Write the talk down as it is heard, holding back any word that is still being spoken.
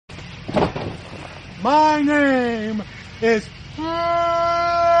My name is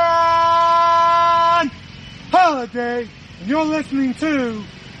Holiday, and you're listening to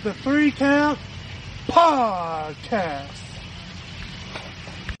the 3 Count Podcast.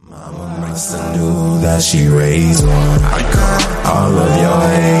 Mama must have knew that she raised one. All of your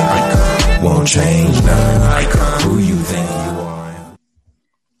hate won't change none. Who you think you are?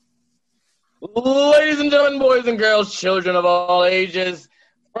 Ladies and gentlemen, boys and girls, children of all ages,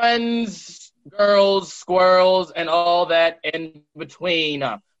 friends, girls, squirrels, and all that in between.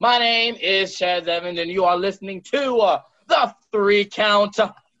 My name is Chaz Evans, and you are listening to the 3 Count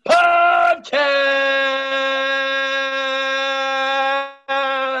Podcast.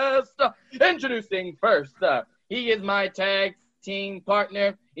 Introducing first, he is my tag team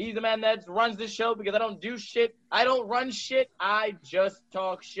partner. He's the man that runs the show because I don't do shit. I don't run shit. I just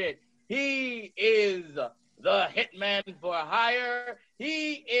talk shit. He is the hitman for hire.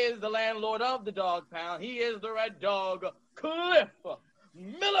 He is the landlord of the dog pound. He is the Red Dog, Cliff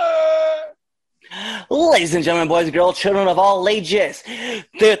Miller. Ladies and gentlemen, boys and girls, children of all ages,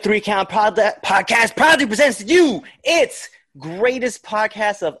 the 3 Count Podcast proudly presents to you its greatest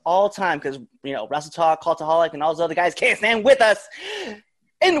podcast of all time because, you know, Wrestle Talk, Cultaholic, and all those other guys can't stand with us.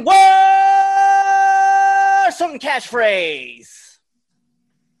 And what something catchphrase?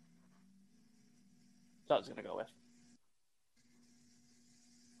 That's what I was going to go with.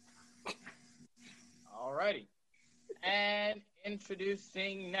 Alrighty. And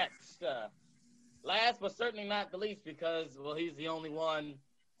introducing next. Last but certainly not the least because, well, he's the only one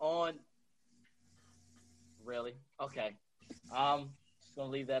on. Really? Okay. Just going to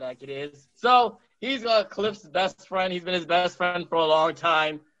leave that like it is. So, he's Cliff's best friend. He's been his best friend for a long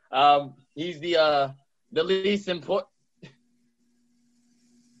time. He's the least important.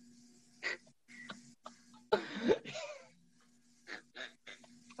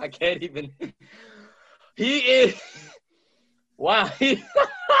 I can't even. He is. Wow. He's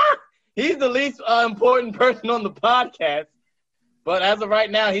the least important person on the podcast. But as of right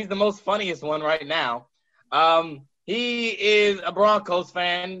now, he's the most funniest one right now. He is a Broncos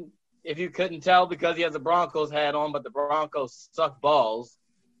fan, if you couldn't tell, because he has a Broncos hat on, but the Broncos suck balls.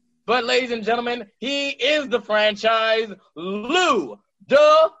 But, ladies and gentlemen, he is the franchise, Lou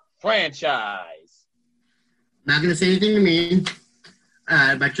the Franchise. Not going to say anything to me.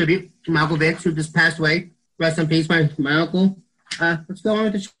 My tribute to my Uncle Vic, who just passed away. Rest in peace, my uncle. Let's go on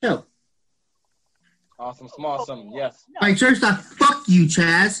with the show. Awesome, awesome, yes. No. Like, first off, fuck you,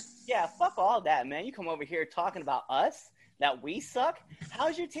 Chaz. Yeah, fuck all that, man. You come over here talking about us, that we suck.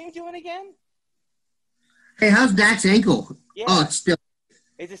 How's your team doing again? Hey, how's Dak's ankle? Yeah. Oh, it's still.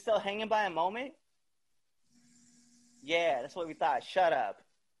 Is it still hanging by a moment? Yeah, that's what we thought. Shut up.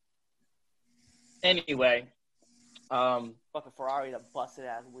 Anyway. Fucking Ferrari, the busted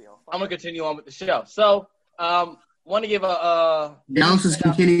ass wheel. I'm going to continue on with the show. So, want to give a... Dallas is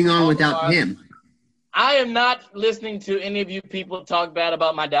continuing on without him. I am not listening to any of you people talk bad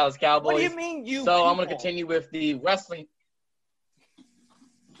about my Dallas Cowboys. What do you mean, you So people? I'm going to continue with the wrestling.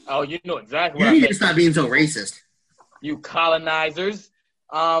 Oh, you know exactly You what I need meant. to stop being so racist. You colonizers.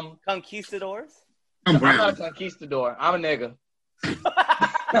 Conquistadors? I'm I'm not brown. a conquistador. I'm a nigga.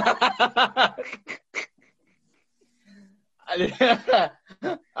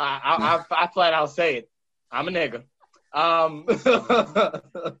 I flat out say it. I'm a nigga. I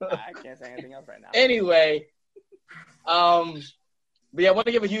can't say anything else right now. Anyway, but yeah, I want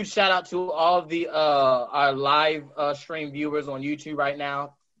to give a huge shout out to all of the our live stream viewers on YouTube right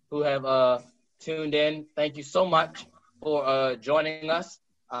now who have tuned in. Thank you so much for joining us.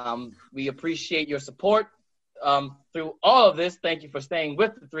 We appreciate your support through all of this. Thank you for staying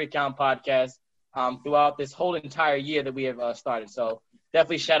with the 3 Count Podcast throughout this whole entire year that we have started. So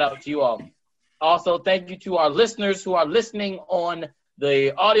definitely shout out to you all. Also, thank you to our listeners who are listening on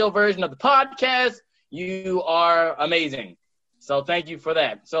the audio version of the podcast. You are amazing. So thank you for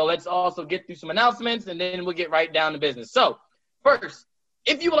that. So let's also get through some announcements, and then we'll get right down to business. So first,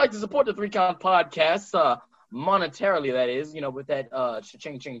 if you would like to support the 3 Count Podcast, monetarily, that is, you know, with that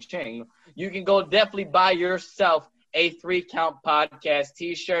cha-ching, you can go definitely buy yourself a 3 Count Podcast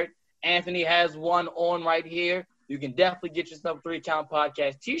t-shirt. Anthony has one on right here. You can definitely get yourself a 3 Count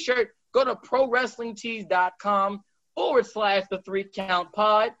Podcast t-shirt. Go to prowrestlingtees.com/the 3 Count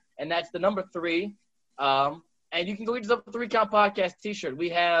Pod, and that's the number 3. And you can go get yourself a 3 Count Podcast t-shirt. We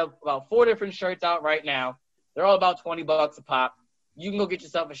have about 4 different shirts out right now. They're all about $20 a pop. You can go get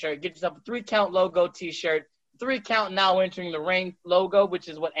yourself a shirt. Get yourself a 3 Count logo t-shirt. 3 Count Now Entering the Ring logo, which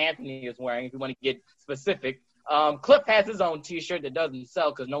is what Anthony is wearing if you want to get specific. Cliff has his own t-shirt that doesn't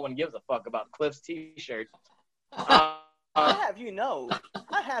sell because no one gives a fuck about Cliff's t-shirt. I have you know.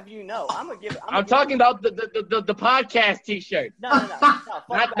 I'm gonna give. I'm talking about the podcast T-shirt. No.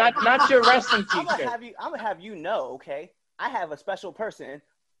 Not your wrestling I'm T-shirt. gonna have you know. Okay, I have a special person.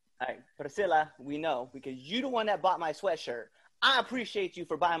 All right, Priscilla, we know because you the one that bought my sweatshirt. I appreciate you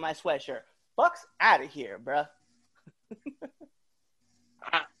for buying my sweatshirt. Buck's out of here, bruh.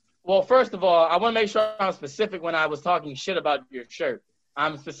 Well, first of all, I want to make sure I'm specific when I was talking shit about your shirt.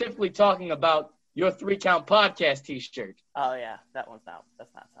 I'm specifically talking about your 3 Count Podcast T-shirt. Oh yeah, that's not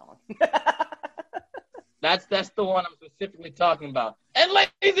selling. That's the one I'm specifically talking about. And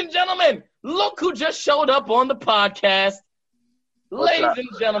ladies and gentlemen, look who just showed up on the podcast. Ladies and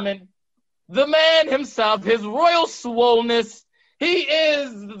gentlemen, the man himself, his royal swollenness, he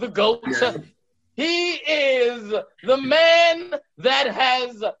is the GOAT. Yeah. He is the man that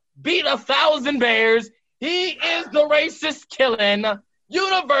has beat 1,000 bears. He is the racist killing,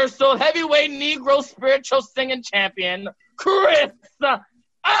 universal heavyweight Negro spiritual singing champion, Chris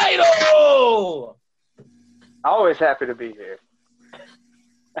Idol. Always happy to be here.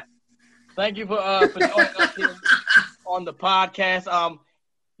 Thank you for joining us here on the podcast.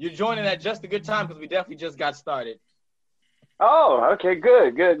 You're joining at just a good time because we definitely just got started. Oh, okay,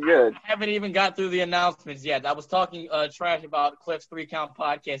 good. I haven't even got through the announcements yet. I was talking trash about Cliff's 3 Count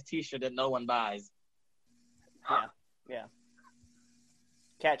Podcast T-shirt that no one buys. Yeah.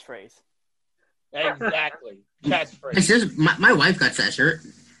 Catchphrase. Exactly. Catchphrase. It says my wife got that shirt.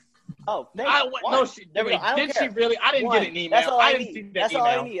 Oh, Did care. she really? I didn't get an email. That's all I didn't need. see that That's email.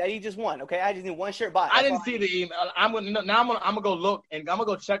 all I need. I need just one. Okay, I just need one shirt bought. I didn't see the email. I'm gonna go look and I'm gonna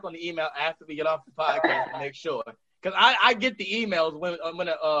go check on the email after we get off the podcast to make sure. Because I get the emails when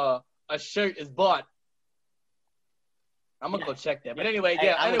a shirt is bought. I'm gonna go check that. But anyway,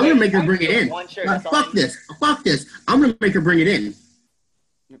 yeah. I'm gonna make her bring it in. One shirt, Fuck this. I'm gonna make her bring it in.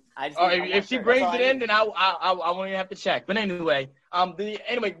 If she brings it in, then I won't even have to check. But anyway,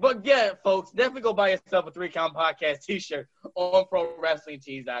 but yeah, folks, definitely go buy yourself a 3 Count Podcast T-shirt on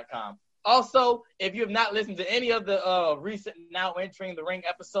ProWrestlingTees.com. Also, if you have not listened to any of the recent Now Entering the Ring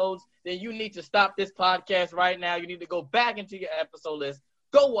episodes, then you need to stop this podcast right now. You need to go back into your episode list.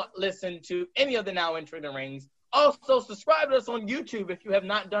 Go listen to any of the Now Entering the Rings. Also, subscribe to us on YouTube if you have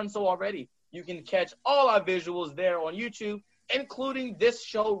not done so already. You can catch all our visuals there on YouTube, including this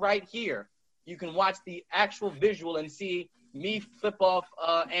show right here. You can watch the actual visual and see me flip off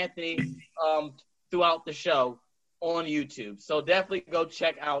Anthony throughout the show on YouTube. So definitely go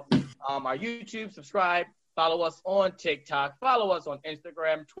check out our YouTube, subscribe, follow us on TikTok, follow us on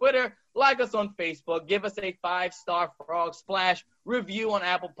Instagram, Twitter, like us on Facebook, give us a 5-star frog splash review on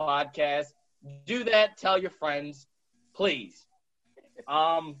Apple Podcasts. Do that, tell your friends, please.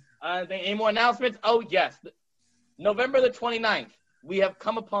 Any more announcements? Oh, yes. November the 29th, we have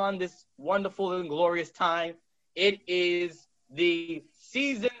come upon this wonderful and glorious time. It is the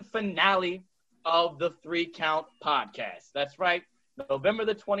season finale of the 3 Count Podcast. That's right. November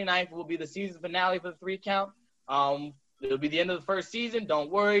the 29th will be the season finale for the 3 Count. It'll be the end of the first season. Don't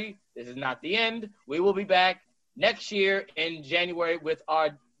worry. This is not the end. We will be back next year in January with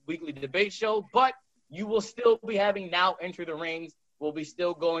our weekly debate show, but you will still be having Now Enter the Rings. We'll be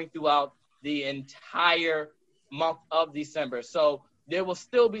still going throughout the entire month of December. So there will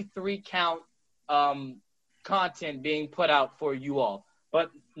still be 3 Count content being put out for you all.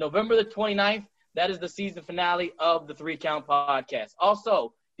 But November the 29th, that is the season finale of the 3 Count Podcast.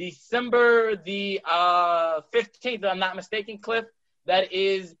 Also, December the 15th, if I'm not mistaken, Cliff, that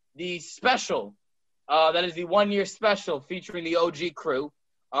is the special. That is the 1-year special featuring the OG crew.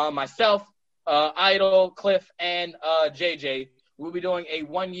 Myself, Idol, Cliff, and JJ. We'll be doing a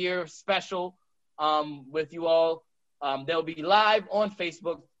 1-year special with you all. They'll be live on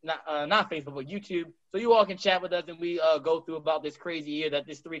Facebook, not Facebook, but YouTube. So you all can chat with us and we go through about this crazy year that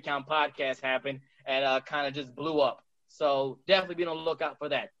this 3 Count Podcast happened and kind of just blew up. So definitely be on the lookout for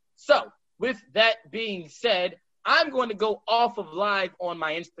that. So with that being said, I'm going to go off of live on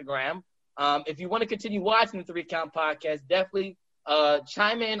my Instagram. If you want to continue watching the 3 Count Podcast, definitely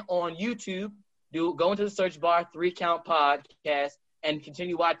chime in on YouTube. Go into the search bar, 3 Count Podcast, and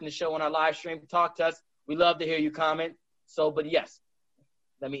continue watching the show on our live stream. Talk to us. We love to hear you comment. So, but yes,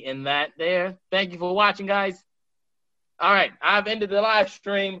 let me end that there. Thank you for watching, guys. All right, I've ended the live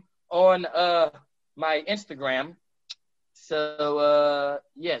stream on my Instagram. So,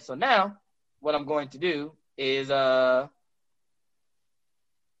 yeah, so now what I'm going to do is what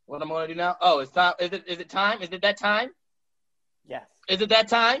I'm going to do now? Oh, it's time. Is it time? Is it that time? Yes. Is it that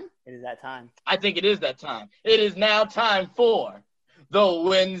time? It is that time. I think it is that time. It is now time for the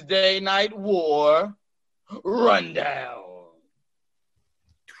Wednesday Night War Rundown.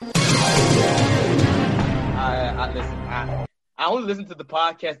 All I listen. I only listen to the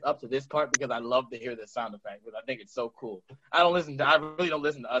podcast up to this part because I love to hear the sound effect because I think it's so cool. I really don't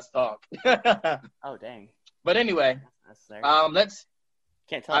listen to us talk. Oh dang. But anyway, let's.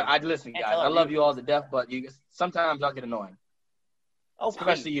 Can't tell. I listen, guys. I love you all to death, but sometimes y'all get annoying. Oh,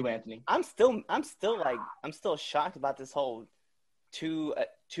 especially you, Anthony. I'm still shocked about this whole two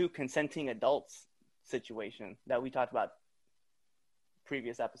consenting adults situation that we talked about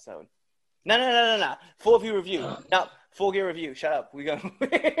previous episode. No. Full view review. No, full gear review. Shut up. We go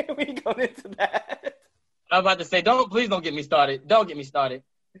into that. I'm about to say, please don't get me started. Don't get me started.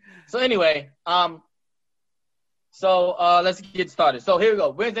 So anyway, let's get started. So here we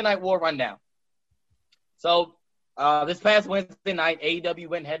go. Wednesday Night War rundown. So this past Wednesday night, AEW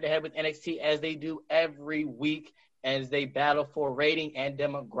went head-to-head with NXT as they do every week as they battle for rating and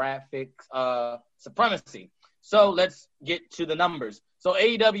demographic supremacy. So let's get to the numbers. So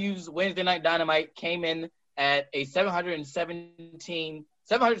AEW's Wednesday Night Dynamite came in at a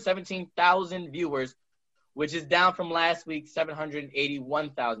 717,000 viewers, which is down from last week's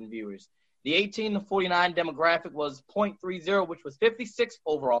 781,000 viewers. The 18 to 49 demographic was 0.30, which was 56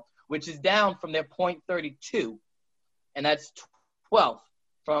 overall, which is down from their 0.32, and that's 12th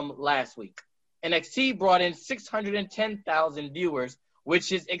from last week. NXT brought in 610,000 viewers,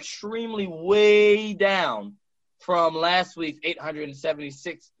 which is extremely way down from last week's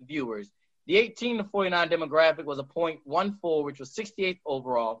 876 viewers. The 18 to 49 demographic was a 0.14, which was 68th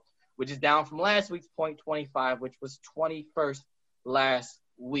overall, which is down from last week's 0.25, which was 21st last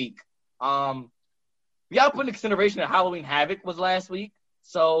week. We got to put in consideration that Halloween Havoc was last week,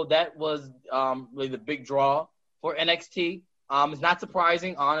 so that was really the big draw for NXT. It's not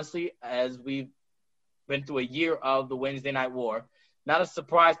surprising, honestly, as we've been through a year of the Wednesday Night War. Not a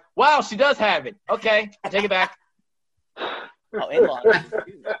surprise. Wow, she does have it. Okay, I take it back. I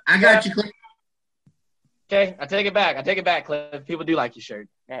got you, Cliff. Okay, I take it back, Cliff. People do like your shirt.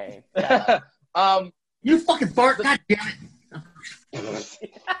 Hey. You fucking fart. God damn it.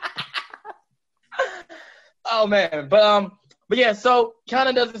 Oh, man. But yeah, so kind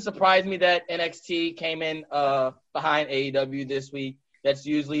of doesn't surprise me that NXT came in behind AEW this week. That's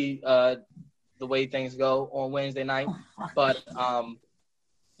usually the way things go on Wednesday night. But,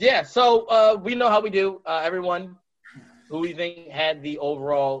 yeah, so we know how we do. Everyone who we think had the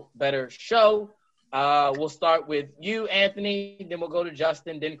overall better show. We'll start with you, Anthony, then we'll go to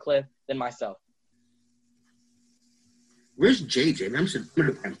Justin, then Cliff, then myself. Where's JJ? I'm just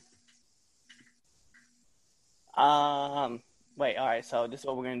Wait, all right, so this is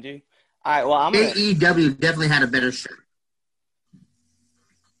what we're going to do. All right, well, I'm going to... AEW definitely had a better show.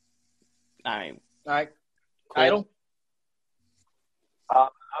 All right. Cool. Idol? I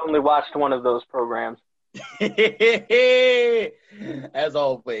only watched one of those programs. As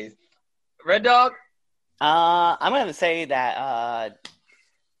always. Red Dog? I'm going to say that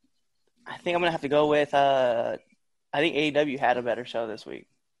I think I'm going to have to go with I think AEW had a better show this week.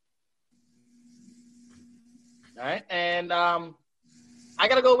 All right, and I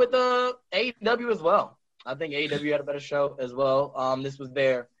got to go with AEW as well. I think AEW had a better show as well. This was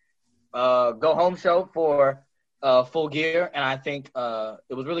their go-home show for Full Gear, and I think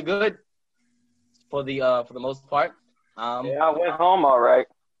it was really good for the most part. Yeah, I went home all right.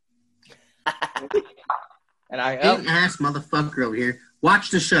 And I ass motherfucker over here. Watch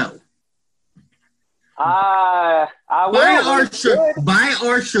the show. I will. Buy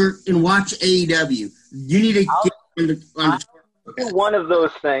our shirt and watch AEW. You need to get on the do one of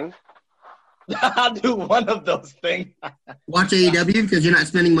those things. I'll do one of those things. Watch AEW because you're not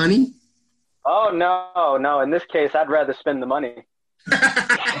spending money? Oh, no. In this case, I'd rather spend the money.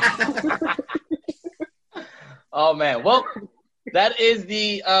 Oh, man. Well, that is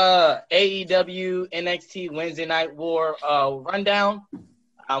the AEW NXT Wednesday Night War rundown.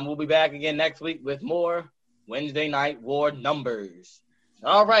 We'll be back again next week with more Wednesday Night War numbers.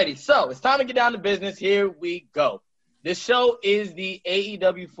 All righty. So it's time to get down to business. Here we go. This show is the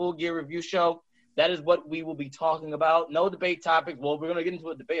AEW Full Gear Review Show. That is what we will be talking about. No debate topic. Well, we're going to get into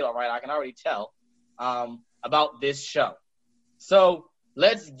a debate, all right. I can already tell about this show. So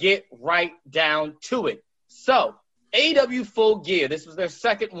let's get right down to it. So AEW Full Gear. This was their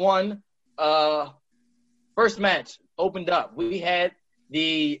second one. First match opened up. We had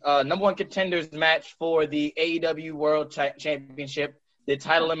the number one contenders match for the AEW World Championship, the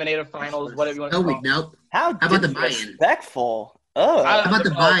title eliminator finals, whatever you want to call it. Nope. How about the buy-in? Disrespectful. Oh. How about the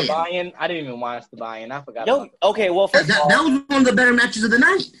buy-in? Buy-in? I didn't even watch the buy-in. I forgot. Okay, well, first that of all, that was one of the better matches of the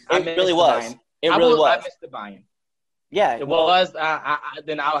night. It really was. I missed the buy-in. Yeah, it was.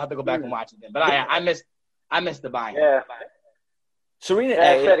 Then I'll have to go back and watch it then. But I missed the buy-in. Yeah. Serena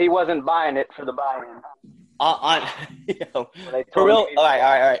said he wasn't buying it for the buy-in. For real. All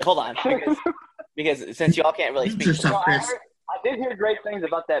right. Hold on, because since y'all can't really speak. I did hear great things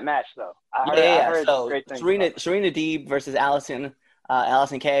about that match, though. I heard so great things. Serena Deeb versus Allison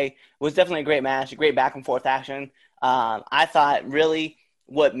Kay was definitely a great match, a great back and forth action. I thought really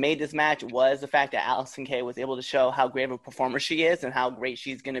what made this match was the fact that Allison Kay was able to show how great of a performer she is and how great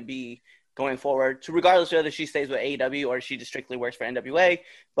she's going to be going forward. So regardless of whether she stays with AEW or she just strictly works for NWA,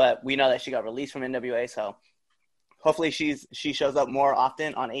 but we know that she got released from NWA, so hopefully she shows up more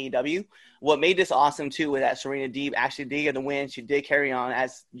often on AEW. What made this awesome, too, was that Serena Deeb actually did get the win. She did carry on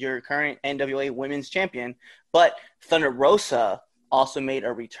as your current NWA Women's Champion. But Thunder Rosa also made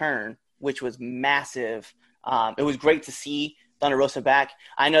a return, which was massive. It was great to see Thunder Rosa back.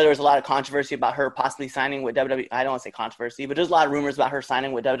 I know there was a lot of controversy about her possibly signing with WWE. I don't want to say controversy, but there's a lot of rumors about her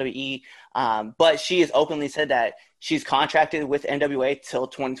signing with WWE. But she has openly said that she's contracted with NWA till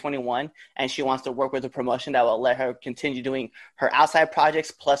 2021, and she wants to work with a promotion that will let her continue doing her outside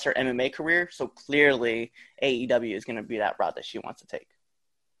projects plus her MMA career. So clearly AEW is going to be that route that she wants to take.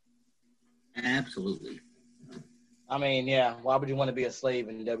 Absolutely. I mean, yeah, why would you want to be a slave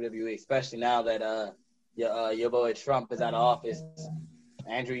in WWE, especially now that your boy Trump is out of office?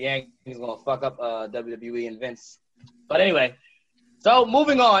 Andrew Yang is going to fuck up WWE and Vince. But anyway, so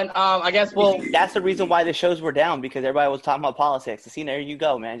moving on, I guess that's the reason why the shows were down, because everybody was talking about politics. See, there you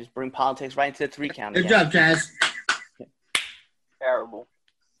go, man. Just bring politics right into the 3 count. Good job, Chaz. Terrible.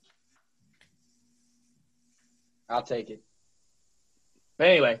 I'll take it. But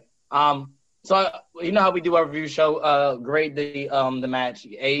anyway, so you know how we do our review show, grade the match,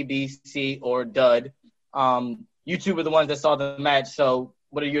 A, B, C, or dud. You two were the ones that saw the match, so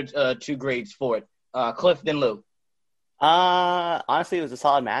what are your 2 grades for it? Cliff, then Lou. Honestly, it was a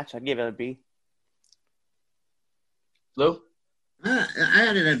solid match. I'd give it a B. Lou? I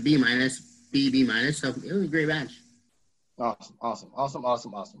had it at B minus, B minus, so it was a great match. Awesome. All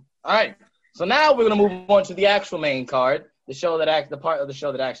right, so now we're gonna move on to the actual main card, the part of the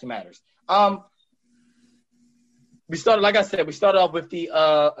show that actually matters. We started off with the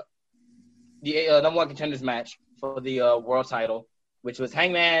number 1 contenders match for the world title, which was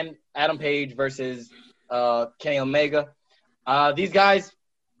Hangman Adam Page versus Kenny Omega. These guys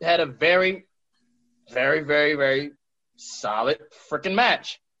had a very, very, very, very solid freaking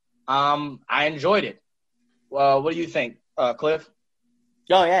match. I enjoyed it. What do you think, Cliff?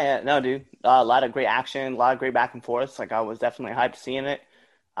 Oh, yeah. No, dude. A lot of great action, a lot of great back and forth. Like, I was definitely hyped seeing it.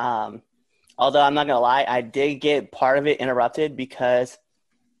 Although I'm not going to lie, I did get part of it interrupted because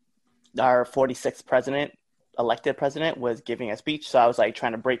our 46th elected president was giving a speech. So I was like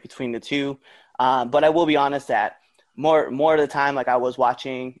trying to break between the two. But I will be honest that more of the time, like I was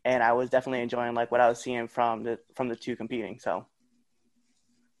watching and I was definitely enjoying like what I was seeing from the two competing. So,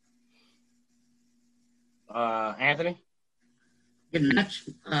 Anthony? Good match.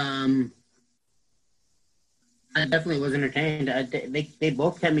 I definitely was entertained. They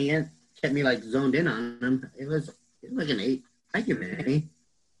both kept me like zoned in on them. It was like an 8. I give it an 8.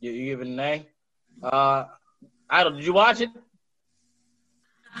 You give it an A? Idol, did you watch it?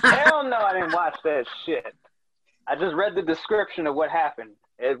 Hell no, I didn't watch that shit. I just read the description of what happened.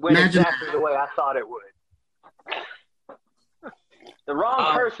 It went exactly the way I thought it would. The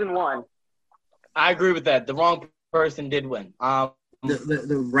wrong person won. I agree with that. The wrong person did win.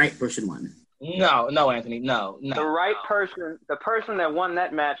 The right person won. No, Anthony, no. The right person, the person that won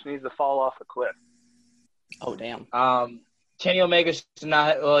that match needs to fall off a cliff. Oh, damn. Kenny Omega should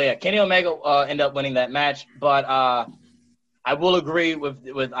not. Kenny Omega ended up winning that match, but I will agree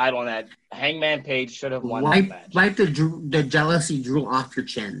with Idol on that. Hangman Page should have won that match. Wipe the jealousy drool off your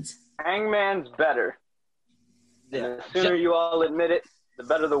chins. Hangman's better. Yeah. The sooner you all admit it, the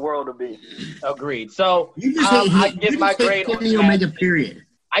better the world will be. Agreed. So you just I give my grade on Kenny Omega. Period.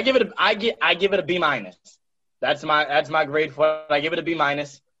 I give it a B minus. That's my grade for it. I give it a B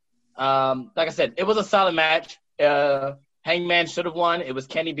minus. Like I said, it was a solid match. Hangman should have won. It was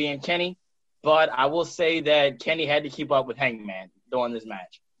Kenny being Kenny, but I will say that Kenny had to keep up with Hangman during this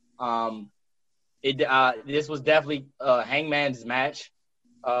match. This was definitely Hangman's match.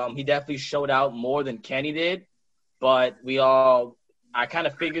 He definitely showed out more than Kenny did, but I kind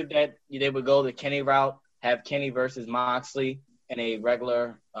of figured that they would go the Kenny route, have Kenny versus Moxley in a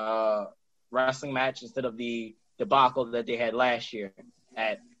regular wrestling match instead of the debacle that they had last year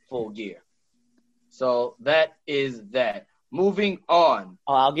at Full Gear. So that is that. Moving on.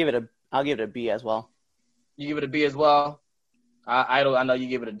 Oh, I'll give it a B as well. You give it a B as well? I know you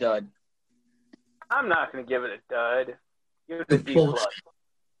give it a dud. I'm not going to give it a dud. Give it a D plus.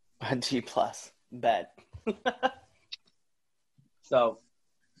 A D plus. Bet. So,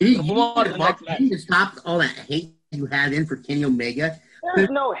 You next need to stop all that hate you have in for Kenny Omega.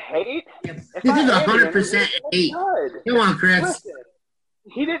 There's no hate. This is 100% hate. Come on, Chris. Listen,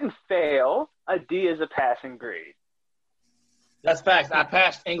 he didn't fail. A D is a passing grade. That's facts. I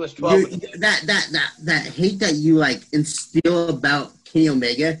passed English 12. That hate that you like instill about Kenny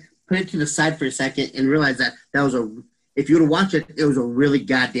Omega, put it to the side for a second and realize that was if you were to watch it, it was a really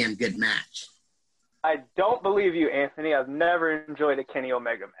goddamn good match. I don't believe you, Anthony. I've never enjoyed a Kenny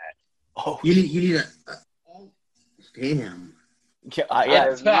Omega match. Oh, you need a damn.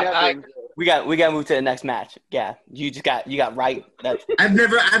 Yeah, we got to move to the next match. Yeah, you got right. I've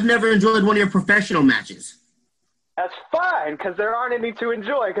never enjoyed one of your professional matches. That's fine, because there aren't any to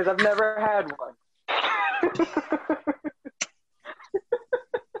enjoy, because I've never had one.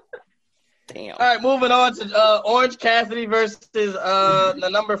 Damn. All right, moving on to Orange Cassidy versus the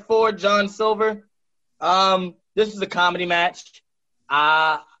number 4 John Silver. This is a comedy match.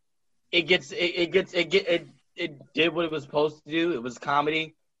 It did what it was supposed to do. It was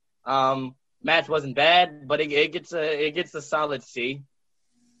comedy. Match wasn't bad, but it gets a solid C.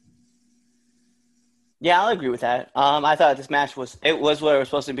 Yeah, I'll agree with that. I thought this match was what it was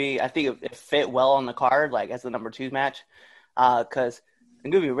supposed to be. I think it fit well on the card, like as the number 2 match. Because I'm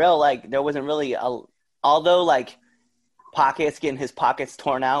gonna be real, like there wasn't really although like Pockets getting his pockets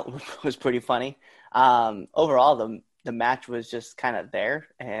torn out was pretty funny. Overall, the match was just kind of there,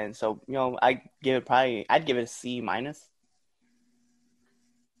 and so I'd give it a C-.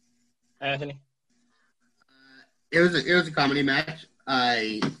 Anthony, it was a comedy match.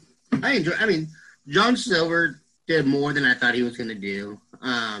 I enjoy. I mean, John Silver did more than I thought he was going to do.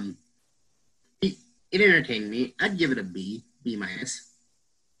 It entertained me. I'd give it a B-.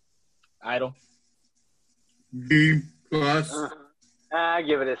 Idol. B+. I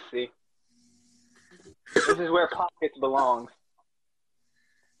give it a C. This is where Pockets belongs.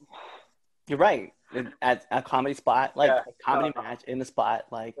 You're right. At a comedy spot, like a comedy match in the spot,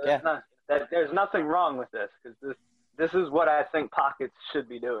 like there's nothing wrong with this because this is what I think Pockets should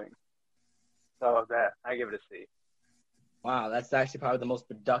be doing. So I give it a C. Wow, that's actually probably the most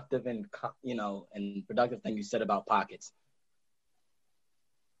productive and productive thing you said about Pockets.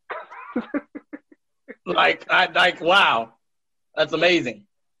 Wow, that's amazing.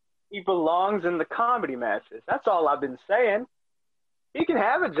 He belongs in the comedy matches. That's all I've been saying. He can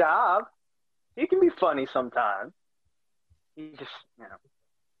have a job. He can be funny sometimes. He just,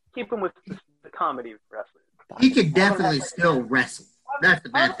 keep him with the comedy wrestlers. He could definitely still wrestle. That's the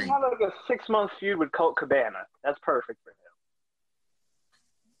bad thing. Have like a 6-month feud with Colt Cabana. That's perfect for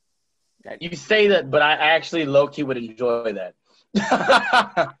him. You say that, but I actually low-key would enjoy that.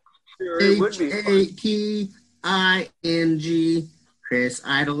 Sure, it would be. Hating. Chris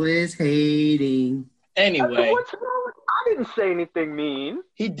Idol is hating. Anyway. What's wrong with, I didn't say anything mean.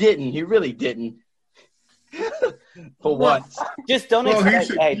 He didn't. He really didn't. For once. Just don't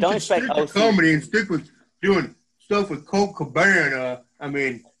expect. Don't expect stick to comedy and stick with doing stuff with Colt Cabana. I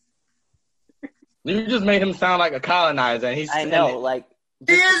mean, you just made him sound like a colonizer. And I know, like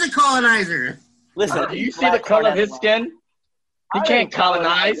he is a colonizer. Listen, do you see the color of his skin? He can't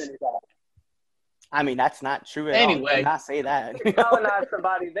colonize. I mean, that's not true at all. Anyway. Do not say that. If you colonize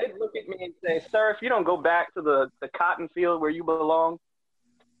somebody, they'd look at me and say, "Sir, if you don't go back to the cotton field where you belong."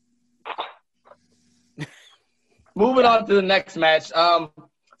 Moving on to the next match. So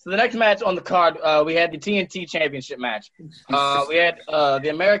the next match on the card, we had the TNT Championship match. We had the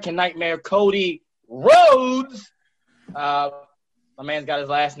American Nightmare, Cody Rhodes. My man's got his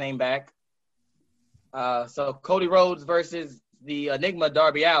last name back. So Cody Rhodes versus the Enigma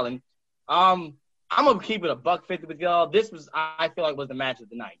Darby Allin. I'm gonna keep it a $150 with y'all. This was, I feel like, was the match of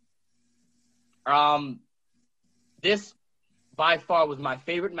the night. This by far was my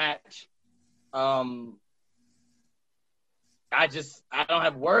favorite match. I don't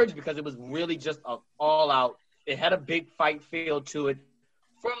have words because it was really just an all out. It had a big fight feel to it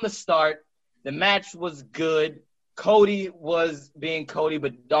from the start. The match was good. Cody was being Cody,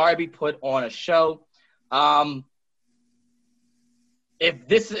 but Darby put on a show.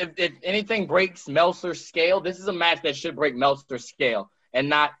 If anything breaks Meltzer's scale, this is a match that should break Meltzer's scale and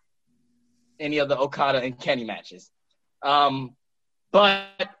not any of the Okada and Kenny matches.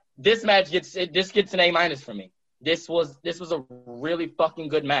 But this match gets an A- for me. This was a really fucking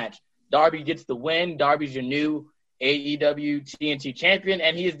good match. Darby gets the win. Darby's your new AEW TNT champion,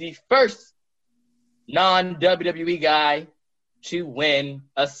 and he is the first non-WWE guy to win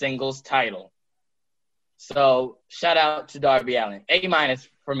a singles title. So, shout out to Darby Allin. A-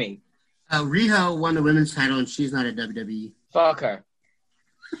 for me. Riho won the women's title, and she's not at WWE. Fuck her.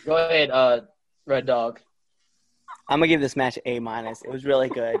 Go ahead, Red Dog. I'm gonna give this match A-. It was really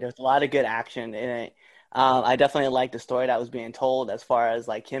good. There was a lot of good action in it. I definitely liked the story that was being told as far as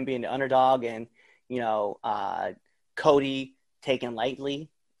like him being the underdog and Cody taking lightly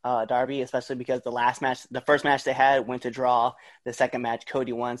Darby, especially because the first match they had went to draw. The second match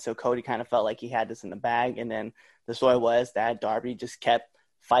Cody won, so Cody kind of felt like he had this in the bag. And then the story was that Darby just kept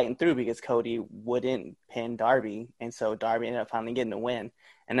fighting through because Cody wouldn't pin Darby, and so Darby ended up finally getting the win.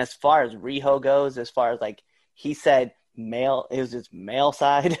 And as far as Riho goes, as far as like he said male, it was just male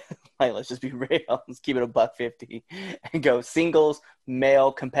side. Like, let's just be real. Let's keep it $150 and go singles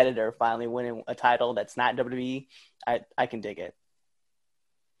male competitor finally winning a title that's not WWE. I can dig it.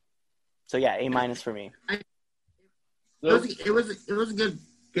 So yeah, A- for me. It was a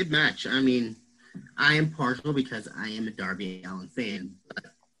good match. I mean, I am partial because I am a Darby Allin fan, but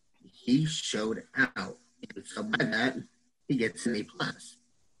he showed out, and so by that he gets an A+.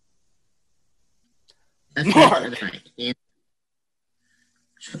 That's Mark. the night. And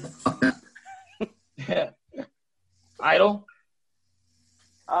shut the fuck up. Idol.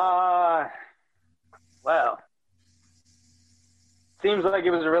 Well, seems like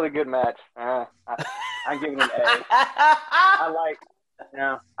it was a really good match. I'm giving it an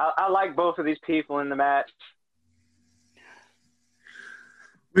A. I like both of these people in the match.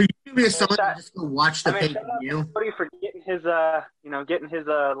 Were you giving me a song to just go watch the pay-per-view? Cody for getting his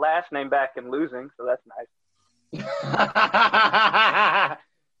last name back and losing, so that's nice.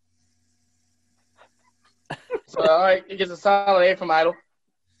 So, all right, it gets a solid A from Idol.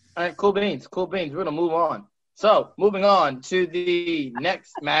 All right, cool beans. We're going to move on. So, moving on to the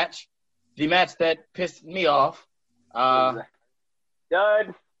next match, the match that pissed me off. Dud.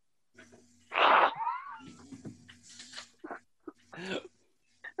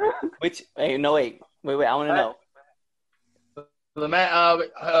 Wait, I want to know. The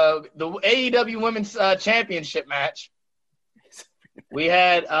AEW Women's Championship match. We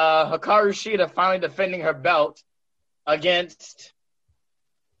had Hikaru Shida finally defending her belt against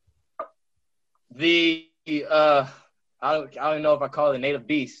the I don't even know if I call her the Native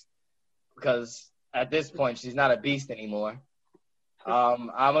Beast, because at this point she's not a beast anymore. I'm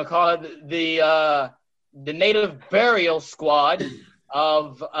gonna call her the Native Burial Squad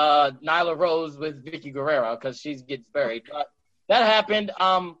of Nyla Rose with Vicky Guerrero, because she gets buried. But that happened.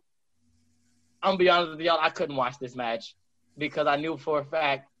 I'm gonna be honest with y'all, I couldn't watch this match because I knew for a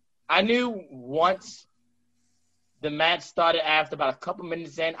fact. I knew once the match started, after about a couple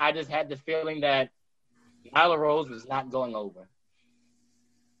minutes in, I just had the feeling that Nyla Rose was not going over.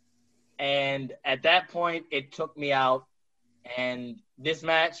 And at that point, it took me out. And this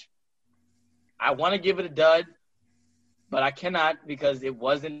match, I want to give it a dud, but I cannot because it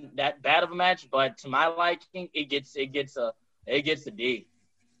wasn't that bad of a match. But to my liking, it gets a D. It gets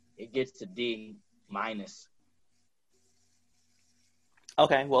a D-.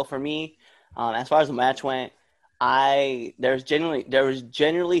 Okay, well for me, as far as the match went, there was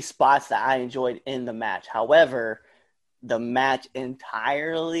generally spots that I enjoyed in the match. However, the match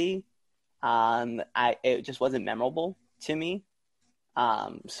entirely, it just wasn't memorable to me.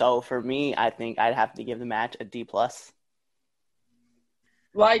 So for me, I think I'd have to give the match a D+.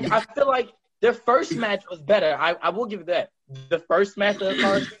 Like, I feel like their first match was better. I will give that. The first match that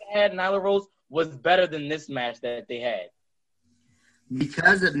Hikaru had, Nyla Rose, was better than this match that they had.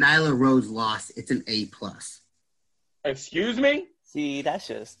 Because of Nyla Rose lost, it's an A+. Excuse me? See, that's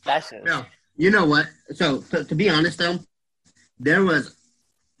just. No, you know what? So to be honest, though, there was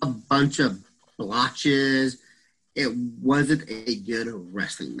a bunch of blotches. It wasn't a good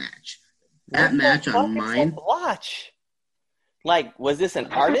wrestling match. That match on mine. Blotch. Like, was this an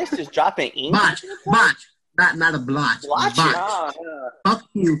artist just dropping ink? Botch. Not a blotch. Blotch. Botch. Fuck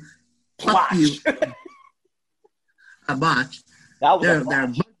you. Fuck you. A botch. That was a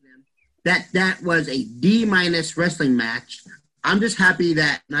botch. That was a D- wrestling match. I'm just happy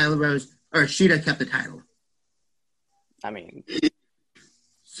that Nyla Rose or Shida kept the title. I mean,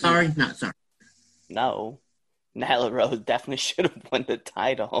 sorry, not sorry. No, Nyla Rose definitely should have won the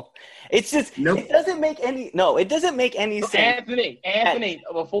title. It's just It doesn't make any sense. Anthony,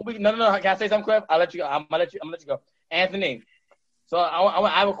 before we no, can I say something quick? I'll let you go. I'm gonna let you go, Anthony. So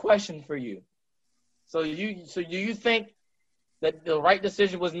I have a question for you. So do you think that the right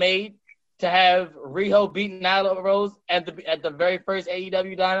decision was made to have Riho beat Nyla Rose at the very first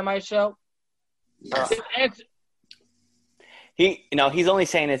AEW Dynamite show? Yes. He's only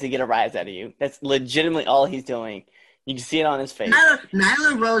saying it to get a rise out of you. That's legitimately all he's doing. You can see it on his face.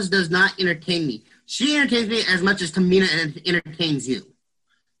 Nyla Rose does not entertain me. She entertains me as much as Tamina entertains you.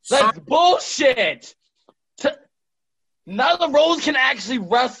 That's bullshit. Nyla Rose can actually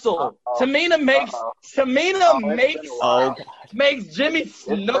wrestle. Tamina makes Jimmy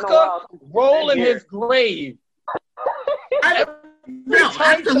Snuka roll in his grave.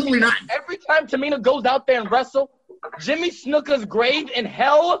 Absolutely not. Every time Tamina goes out there and wrestle, Jimmy Snuka's grave in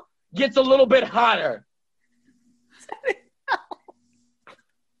hell gets a little bit hotter.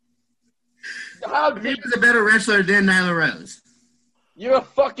 Tamina's a better wrestler than Nyla Rose. You're a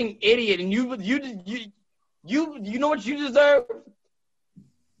fucking idiot, and you know what you deserve?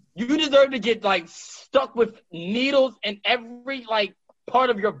 You deserve to get like stuck with needles in every like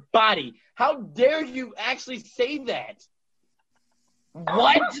part of your body. How dare you actually say that?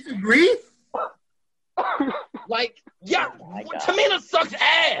 What? You disagree? Like, yeah, Tamina sucks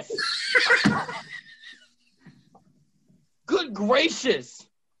ass. Good gracious.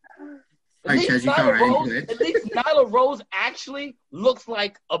 At least Nyla Rose actually looks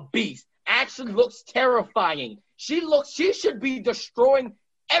like a beast. Actually looks terrifying. She should be destroying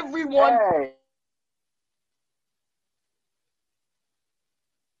everyone. Hey.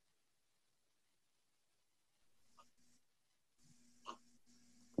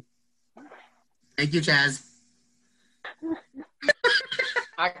 Thank you, Chaz.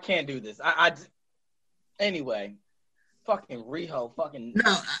 I can't do this. Anyway, fucking Riho, fucking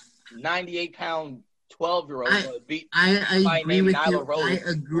 98-pound 12-year-old beat I agree with Nyla you. Rose, I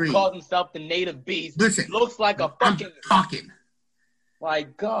agree. who calls himself the Native Beast. Listen, looks like a fucking. I'm talking. My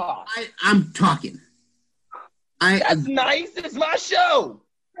God. I'm talking. That's nice. It's my show.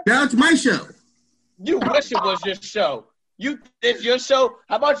 No, it's my show. You wish it was your show. It's your show.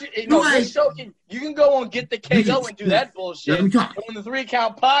 How about you? Your show you can go on Get the KO and do that bullshit. But on the 3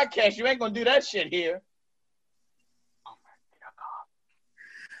 Count Podcast, you ain't gonna do that shit here. Oh my God.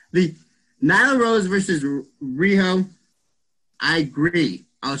 The Nyla Rose versus Riho, I agree.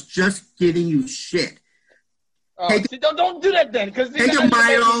 I was just giving you shit. Don't do that then, because take a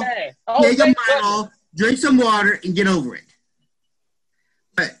mile, drink some water, and get over it.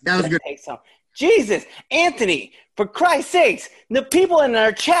 But that was good. Jesus, Anthony, for Christ's sakes, the people in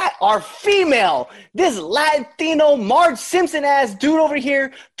our chat are female. This Latino Marge Simpson ass dude over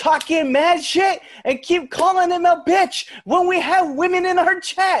here talking mad shit and keep calling him a bitch when we have women in our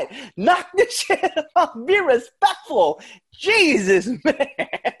chat. Knock this shit off. Be respectful. Jesus, man.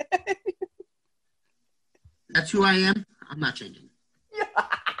 That's who I am. I'm not changing.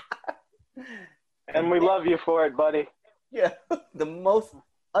 And we love you for it, buddy. Yeah, the most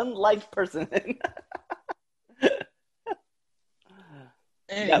unliked person.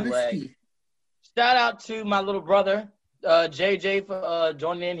 Anyway, shout out to my little brother, JJ, for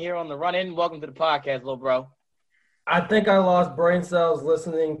joining in here on the run-in. Welcome to the podcast, little bro. I think I lost brain cells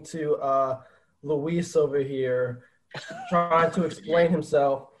listening to Luis over here trying to explain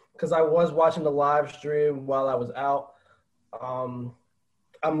himself because I was watching the live stream while I was out. I'm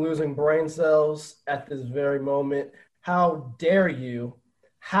losing brain cells at this very moment. How dare you?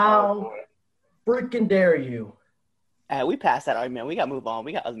 How freaking dare you? We passed that argument. We got to move on.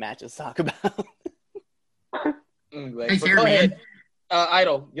 We got other matches to talk about. Anyway, go ahead.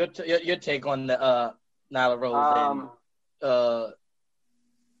 Idol, your take on the Nyla Rose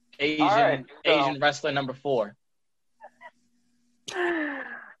and Asian wrestler number 4.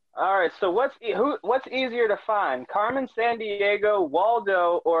 All right, so what's easier to find? Carmen Sandiego,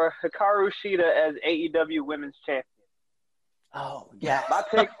 Waldo, or Hikaru Shida as AEW Women's Champion? Oh, yeah. My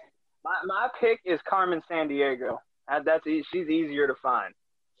pick is Carmen Sandiego. She's easier to find.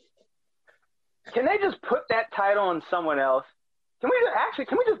 Can they just put that title on someone else? Can we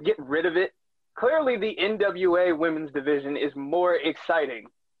just get rid of it? Clearly, the NWA Women's Division is more exciting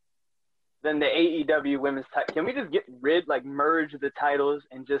than the AEW Women's title. Can we just merge the titles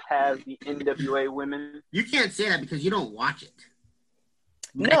and just have the NWA Women? You can't say that because you don't watch it.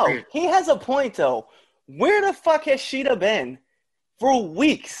 No, he has a point, though. Where the fuck has Shida been for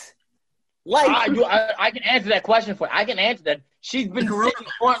weeks? I can answer that question for you. I can answer that. She's been sitting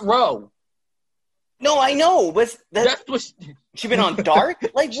front row. No, I know, but that's what she been on Dark.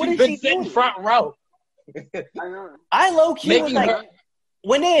 Like, what is she doing? Front row. I low key was like,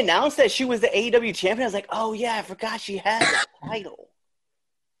 when they announced that she was the AEW champion, I was like, oh yeah, I forgot she had that title.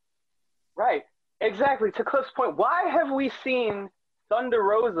 Right, exactly. To Cliff's point, why have we seen Thunder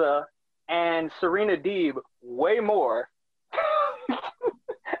Rosa and Serena Deeb way more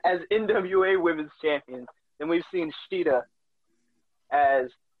as NWA Women's Champions than we've seen Shida as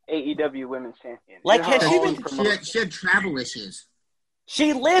AEW Women's Champion? Like, she had travel issues.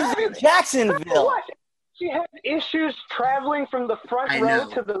 She lives in Jacksonville. What? She had issues traveling from the front row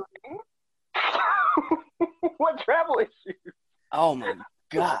to the ring? What travel issues? Oh, my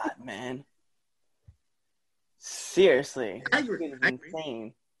God, man. Seriously. I agree. It's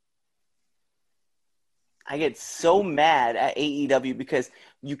insane. I get so mad at AEW because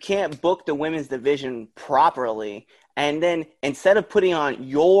you can't book the women's division properly. And then instead of putting on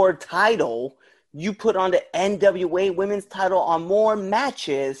your title, you put on the NWA women's title on more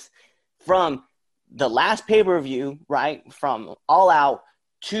matches from the last pay-per-view, right? From All Out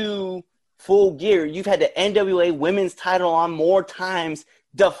to Full Gear. You've had the NWA women's title on more times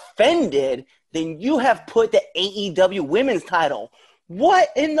defended than you have put the AEW women's title. What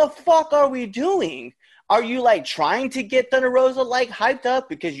in the fuck are we doing? Are you like trying to get Thunder Rosa like hyped up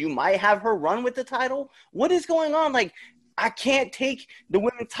because you might have her run with the title? What is going on? Like, I can't take the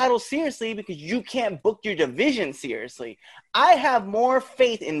women's title seriously because you can't book your division seriously. I have more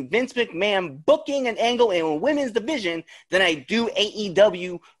faith in Vince McMahon booking an angle in a women's division than I do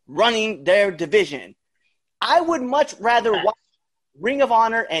AEW running their division. I would much rather watch Ring of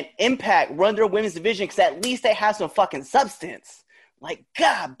Honor and Impact run their women's division because at least they have some fucking substance. Like,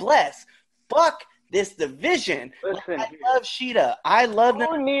 God bless. Fuck this division. Listen, I love Sheeta. I love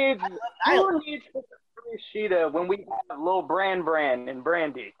who needs Sheeta when we have Lil Brand and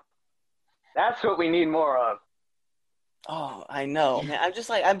Brandy? That's what we need more of. Oh, I know, man. I'm just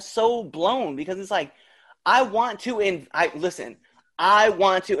like, I'm so blown because it's like, I want to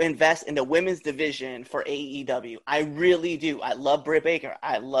invest in the women's division for AEW. I really do. I love Britt Baker.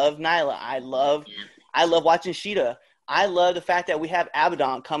 I love Nyla. I love watching Sheeta. I love the fact that we have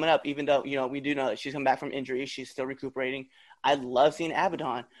Abaddon coming up, even though, you know, we do know that she's come back from injury. She's still recuperating. I love seeing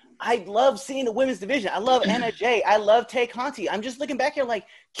Abaddon. I love seeing the women's division. I love Anna Jay. I love Tay Conti. I'm just looking back here like,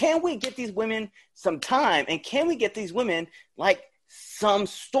 can we get these women some time? And can we get these women, like, some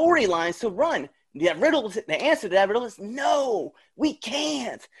storylines to run? The answer to that riddle is no, we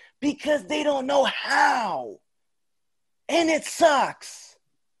can't because they don't know how. And it sucks.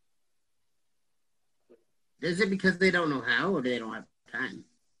 Is it because they don't know how or they don't have time?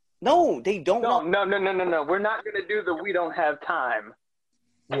 No, they don't know. No. We're not going to do the we don't have time.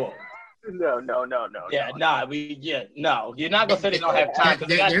 Whoa. No. Yeah, no. You're not going to say they don't have time because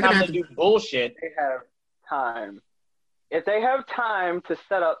they got time to do bullshit. They have time. If they have time to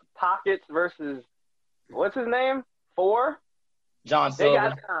set up Pockets versus, what's his name? John They Silver.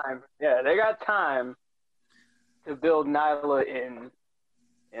 got time. Yeah, they got time to build Nyla in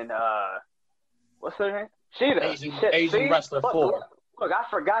what's her name? Sheeta. Asian Wrestler 4. Look, I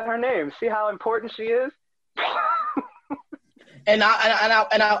forgot her name. See how important she is? And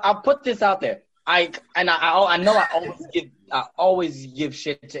I'll put this out there. I know I always give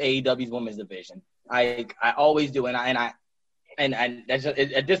shit to AEW's women's division. I always do, and that's just,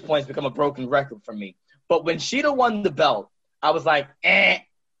 at this point it's become a broken record for me. But when Sheeta won the belt, I was like, eh.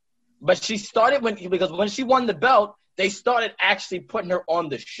 But she started because when she won the belt, they started actually putting her on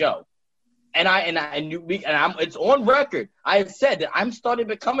the show. And it's on record. I have said that I'm starting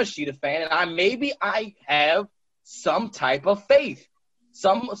to become a Sheeta fan, and I have some type of faith,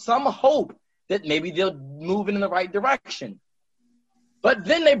 some hope that maybe they'll move in the right direction. But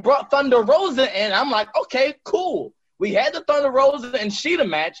then they brought Thunder Rosa in, and I'm like, okay, cool. We had the Thunder Rosa and Sheeta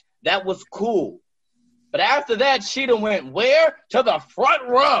match. That was cool. But after that, Sheeta went where? To the front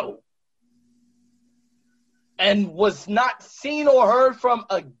row. And was not seen or heard from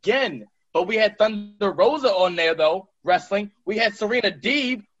again. But we had Thunder Rosa on there, though, wrestling. We had Serena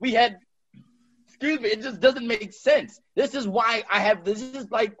Deeb. It just doesn't make sense. This is why this is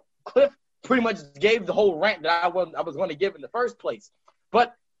like Cliff pretty much gave the whole rant that I was going to give in the first place.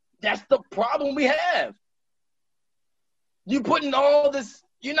 But that's the problem we have. You putting all this,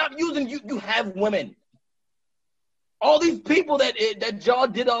 you're not using, you have women. All these people that y'all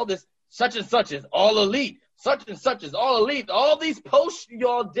did all this, such and such is all elite, such and such is all elite. All these posts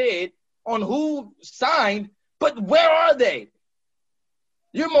y'all did on who signed, but where are they?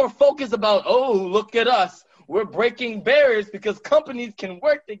 You're more focused about, oh, look at us. We're breaking barriers because companies can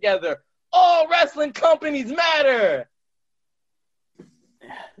work together. All wrestling companies matter.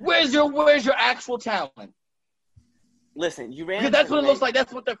 Where's your actual talent? Listen, you ran. Because that's what it looks like.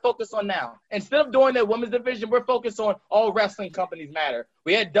 That's what they're focused on now. Instead of doing that women's division, we're focused on all wrestling companies matter.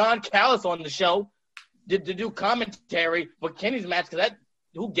 We had Don Callis on the show to do commentary for Kenny's match because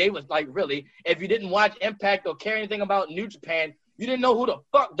who gave us, like, really, if you didn't watch Impact or care anything about New Japan, you didn't know who the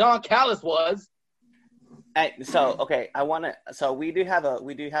fuck Don Callis was. So we do have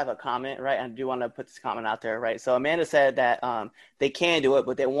a comment, right? I do want to put this comment out there, right? So Amanda said that they can do it,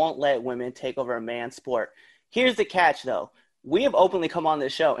 but they won't let women take over a man's sport. Here's the catch, though. We have openly come on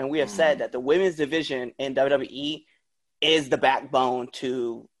this show, and we have said that the women's division in WWE is the backbone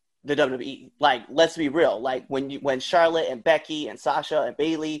to the WWE. Like, let's be real. Like, when Charlotte and Becky and Sasha and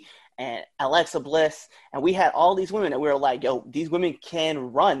Bayley and Alexa Bliss, and we had all these women that we were like, yo, these women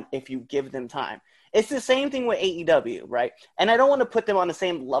can run if you give them time. It's the same thing with AEW, right? And I don't want to put them on the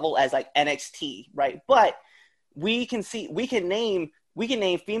same level as like NXT, right? But we can name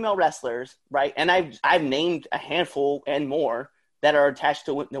female wrestlers, right? And I've named a handful and more that are attached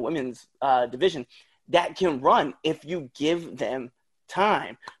to the women's division that can run if you give them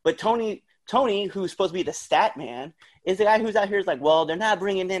time. But Tony, who's supposed to be the stat man, is the guy who's out here is like, well, they're not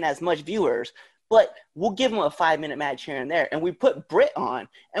bringing in as much viewers, but we'll give them a 5-minute match here and there. And we put Britt on,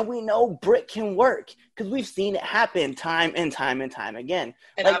 and we know Britt can work because we've seen it happen time and time and time again.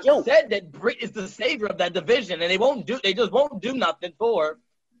 And like, I've said that Britt is the savior of that division, and they just won't do nothing for her.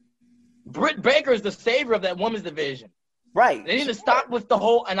 Britt Baker is the savior of that women's division. Right. They need to stop with the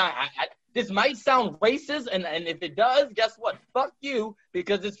whole, and I this might sound racist, and if it does, guess what? Fuck you,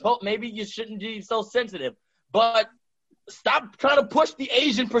 because maybe you shouldn't be so sensitive. But stop trying to push the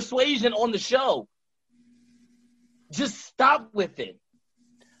Asian persuasion on the show. Just stop with it.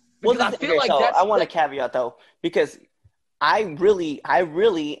 Because well, I feel like I want to caveat though, because I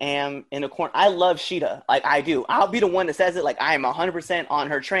really am in a corner. I love Sheeta, like I do. I'll be the one that says it. Like I am 100% on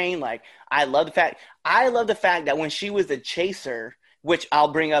her train. Like I love the fact that when she was the chaser, which I'll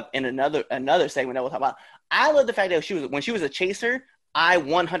bring up in another segment that we'll talk about. I love the fact that when she was a chaser, I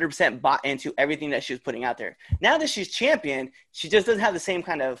 100% bought into everything that she was putting out there. Now that she's champion, she just doesn't have the same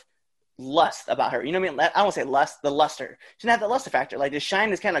kind of lust about her. You know what I mean? I won't say lust, the luster. She doesn't have the luster factor. Like the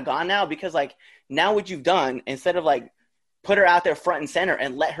shine is kind of gone now because like now what you've done, instead of like put her out there front and center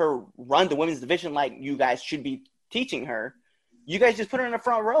and let her run the women's division like you guys should be teaching her, you guys just put her in the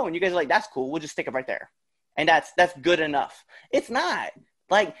front row and you guys are like, that's cool. We'll just stick it right there. And that's good enough. It's not.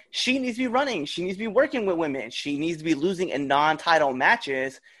 Like, she needs to be running. She needs to be working with women. She needs to be losing in non-title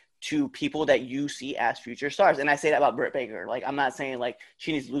matches to people that you see as future stars. And I say that about Britt Baker. Like, I'm not saying, like,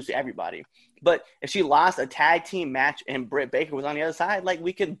 she needs to lose to everybody. But if she lost a tag team match and Britt Baker was on the other side, like,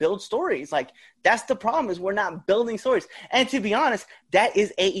 we could build stories. Like, that's the problem is we're not building stories. And to be honest, that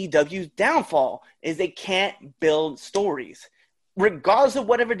is AEW's downfall, is they can't build stories. Regardless of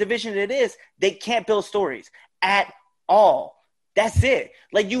whatever division it is, they can't build stories at all. That's it.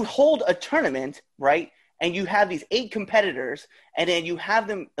 Like, you hold a tournament, right? And you have these 8 competitors, and then you have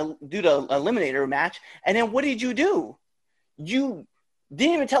them do the eliminator match. And then what did you do? You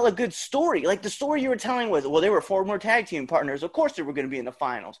didn't even tell a good story. Like, the story you were telling was, well, they were former tag team partners. Of course they were going to be in the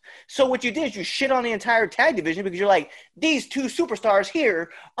finals. So what you did is you shit on the entire tag division because you're like, these 2 superstars here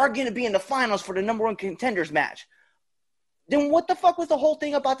are going to be in the finals for the number 1 contenders match. Then what the fuck was the whole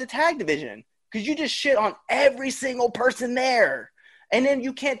thing about the tag division? Because you just shit on every single person there. And then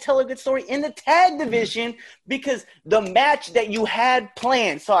you can't tell a good story in the tag division because the match that you had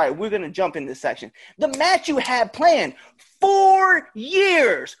planned, sorry, we're going to jump in this section. The match you had planned for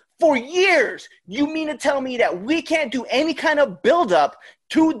years, you mean to tell me that we can't do any kind of build-up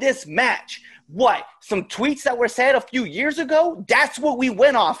to this match? What? Some tweets that were said a few years ago? That's what we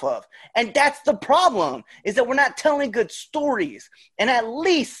went off of. And that's the problem, is that we're not telling good stories. And at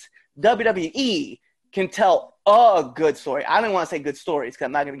least WWE can tell a good story. I don't want to say good stories because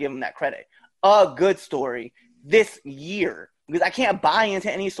I'm not going to give them that credit. A good story this year. Because I can't buy into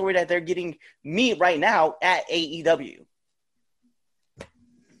any story that they're getting me right now at AEW.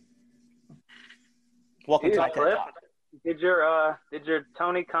 Welcome to my TED Talk. Did your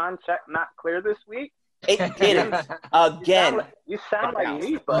Tony Khan check not clear this week? It didn't. Again. You sound like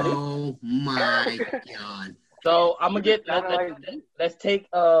me, buddy. Oh my god. So I'm gonna let's take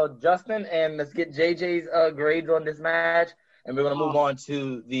Justin and let's get JJ's grades on this match, and we're gonna move on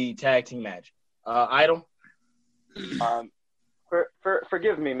to the tag team match. Idol.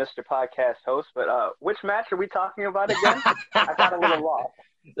 Forgive me, Mr. Podcast host, but which match are we talking about again? I got a little lost.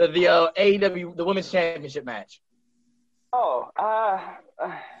 The AEW, the Women's Championship match. Oh, I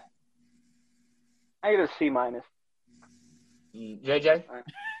get a C-. JJ?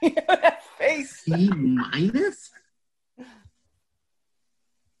 That face. C-?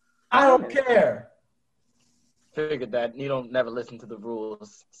 I don't care. Figured that. You don't never listen to the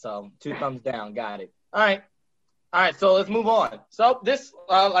rules. So 2 thumbs down. Got it. All right, so let's move on. So this,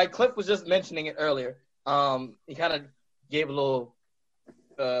 like Cliff was just mentioning it earlier, he kind of gave a little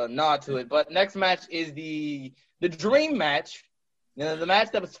nod to it. But next match is the dream match. You know, the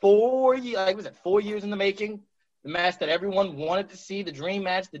match that was 4 years in the making. The match that everyone wanted to see, the dream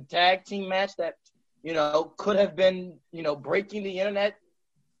match, the tag team match that, you know, could have been, you know, breaking the internet.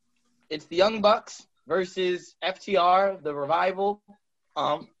 It's the Young Bucks versus FTR, the Revival,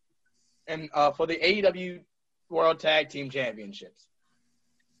 and for the AEW World Tag Team Championships.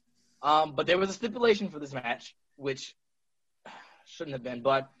 But there was a stipulation for this match, which shouldn't have been.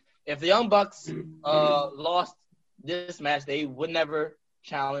 But If the Young Bucks lost this match, they would never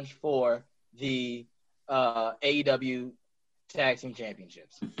challenge for the AEW Tag Team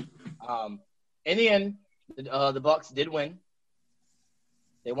Championships. In the end, the Bucks did win.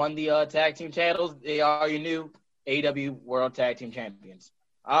 They won the tag team titles. They are your new AEW World Tag Team Champions.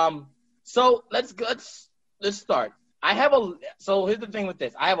 So let's start. So here's the thing with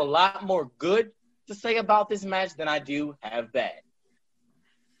this. I have a lot more good to say about this match than I do have bad.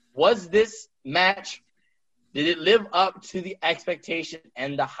 Was this match, did it live up to the expectation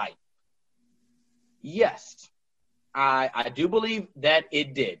and the hype? Yes. I do believe that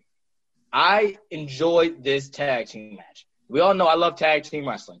it did. I enjoyed this tag team match. We all know I love tag team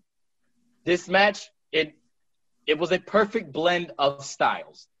wrestling. This match, it was a perfect blend of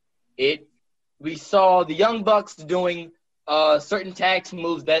styles. We saw the Young Bucks doing certain tag team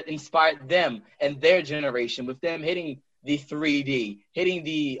moves that inspired them and their generation, with them hitting the 3D, hitting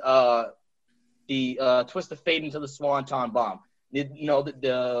the twist of fate into the Swanton Bomb.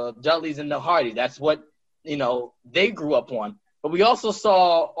 The Dudleys and the Hardys. That's what they grew up on. But we also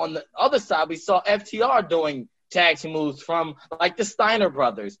saw on the other side, we saw FTR doing tag team moves from like the Steiner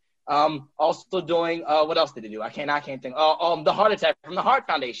brothers. Also doing what else did they do? I can't think. The Heart Attack from the Heart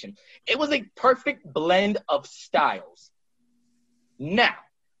Foundation. It was a perfect blend of styles. Now,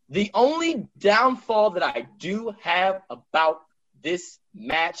 the only downfall that I do have about this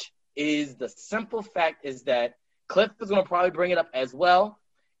match is the simple fact is that Cliff is going to probably bring it up as well,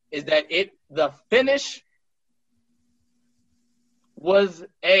 is that the finish was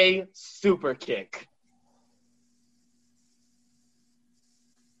a super kick.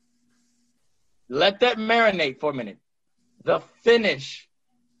 Let that marinate for a minute. The finish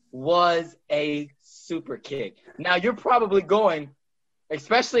was a super kick. Now, you're probably going,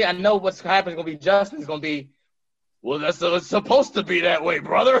 especially I know what's happening is going to be Justin's going to be, well, it's supposed to be that way,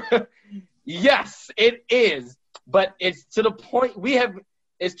 brother. Yes, it is. But it's to the point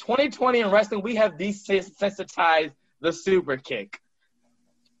it's 2020 in wrestling. We have desensitized the super kick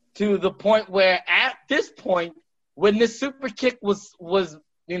to the point where at this point, when this super kick was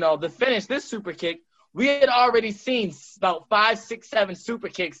the finish, this super kick, we had already seen about 5, 6, 7 super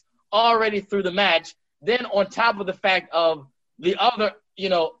kicks already through the match. Then on top of the fact of the other,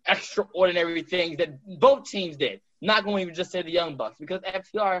 extraordinary things that both teams did. Not going to even just say the Young Bucks, because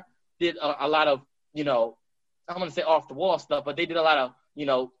FTR did a lot of, I'm going to say off the wall stuff, but they did a lot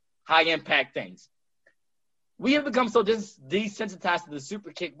of, high impact things. We have become so desensitized to the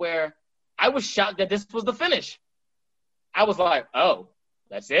super kick where I was shocked that this was the finish. I was like, oh,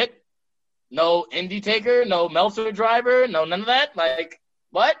 that's it? No Indie Taker, no Meltzer driver, no none of that? Like,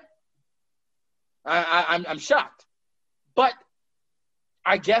 what? I'm shocked. But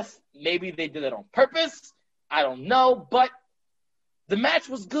I guess maybe they did it on purpose. I don't know. But the match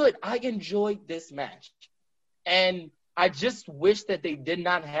was good. I enjoyed this match. And I just wish that they did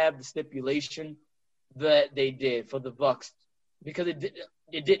not have the stipulation that they did for the Bucks, because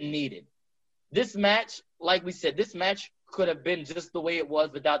it didn't need it. This match, like we said, this match could have been just the way it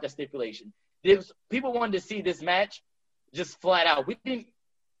was without the stipulation. People wanted to see this match just flat out. We didn't,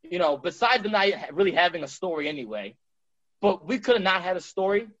 besides them not really having a story anyway, but we could have not had a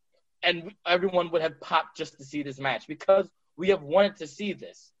story, and everyone would have popped just to see this match because we have wanted to see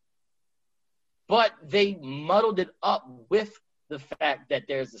this. But they muddled it up with the fact that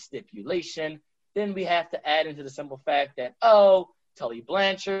there's a stipulation. Then we have to add into the simple fact that, Tully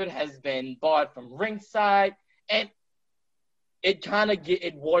Blanchard has been barred from ringside, and it kind of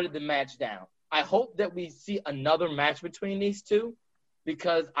watered the match down. I hope that we see another match between these two,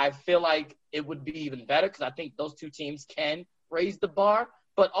 because I feel like it would be even better, because I think those two teams can raise the bar.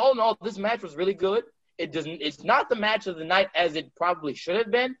 But all in all, this match was really good. It's not the match of the night as it probably should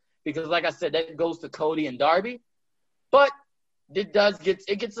have been, because like I said, that goes to Cody and Darby. But it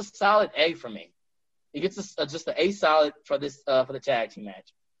gets a solid A for me. It gets just an A solid for this for the tag team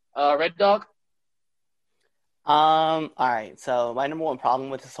match. Red Dog? All right. So my number one problem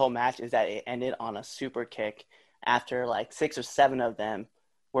with this whole match is that it ended on a super kick after like 6 or 7 of them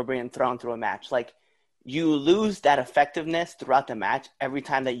were being thrown through a match. Like, you lose that effectiveness throughout the match every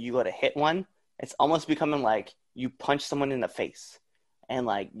time that you go to hit one. It's almost becoming like you punch someone in the face, and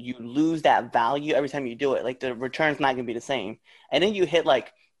like you lose that value every time you do it. Like, the return's not going to be the same. And then you hit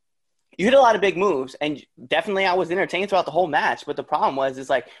a lot of big moves, and definitely I was entertained throughout the whole match. But the problem is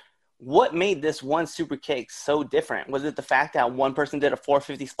like, what made this one super kick so different? Was it the fact that one person did a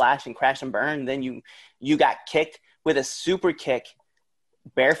 450 splash and crash and burn, and then you got kicked with a super kick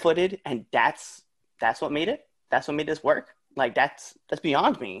barefooted, and that's what made it? That's what made this work? Like, that's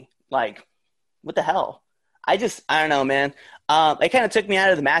beyond me. Like, what the hell? I don't know, man. It kind of took me out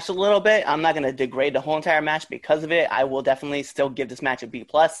of the match a little bit. I'm not going to degrade the whole entire match because of it. I will definitely still give this match a B+.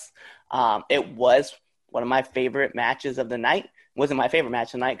 It was one of my favorite matches of the night. It wasn't my favorite match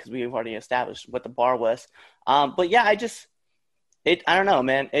of the night because we've already established what the bar was. But yeah, I don't know,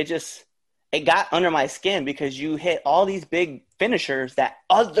 man. It got under my skin because you hit all these big finishers that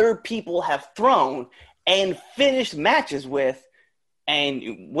other people have thrown and finished matches with.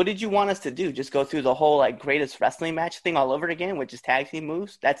 And what did you want us to do? Just go through the whole like greatest wrestling match thing all over again with just tag team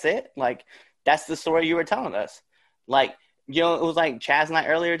moves? That's it? Like, that's the story you were telling us. Like, it was like Chaz and I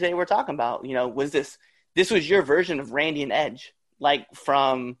earlier today were talking about, was this was your version of Randy and Edge, like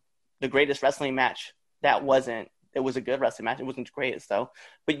from the greatest wrestling match it was a good wrestling match. It wasn't the greatest though,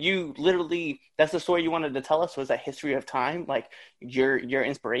 but you literally, that's the story you wanted to tell us, was a history of time, like your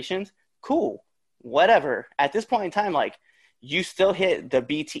inspirations. Cool. Whatever. At this point in time, like, you still hit the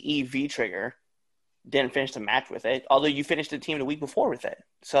BTE V trigger, didn't finish the match with it, although you finished the team the week before with it.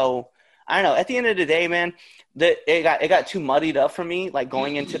 So I don't know. At the end of the day, man, it got too muddied up for me, like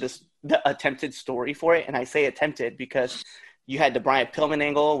going into the attempted story for it. And I say attempted because you had the Brian Pillman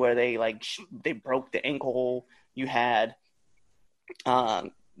angle where they broke the ankle. You had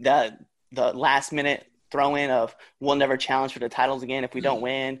the last minute throw in of we'll never challenge for the titles again if we don't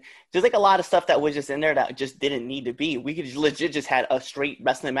win. There's like a lot of stuff that was just in there that just didn't need to be. We could legit just had a straight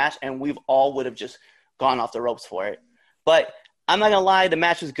wrestling match and we've all would have just gone off the ropes for it. But I'm not gonna lie, the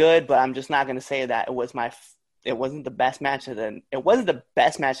match was good, but I'm just not gonna say that it wasn't the best match of the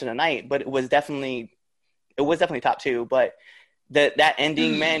night, but it was definitely top two. But that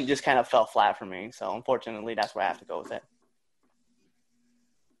ending, man, just kind of fell flat for me. So unfortunately, that's where I have to go with it.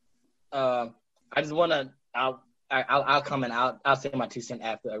 I just want to. I'll comment. I'll say my 2 cents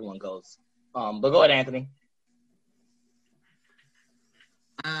after everyone goes. But go ahead, Anthony.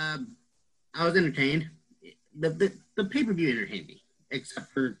 I was entertained. The pay-per-view entertained me,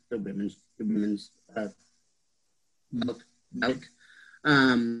 except for the women's bout.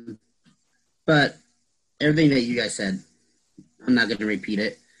 But everything that you guys said, I'm not going to repeat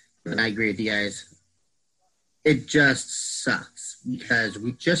it. But I agree with you guys. It just sucks because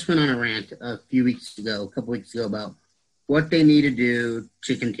we just went on a rant a couple weeks ago, about what they need to do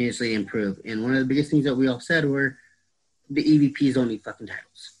to continuously improve. And one of the biggest things that we all said were the EVPs don't need fucking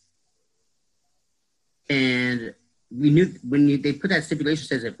titles. And we knew when they put that stipulation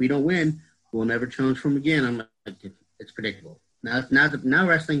says if we don't win, we'll never challenge for them again. I'm like, it's predictable. Now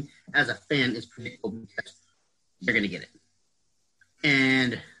wrestling as a fan is predictable because they're going to get it.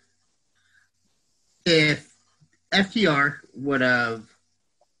 And if FTR would have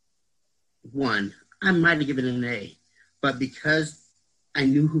won, I might have given it an A. But because I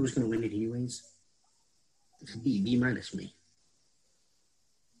knew who was going to win it anyways, it's B minus for me.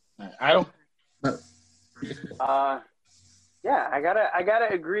 I don't. But, yeah, I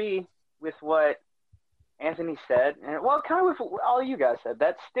gotta agree with what Anthony said, and well, kind of with all you guys said.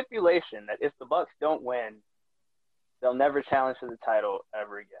 That stipulation that if the Bucks don't win, they'll never challenge for the title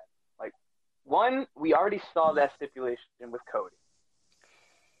ever again. Like, one, we already saw that stipulation with Cody.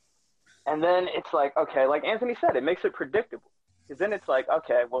 And then it's like, okay, like Anthony said, it makes it predictable. Because then it's like,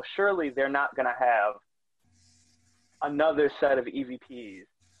 okay, well, surely they're not going to have another set of EVPs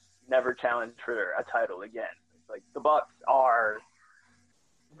never challenge for a title again. It's like the Bucks are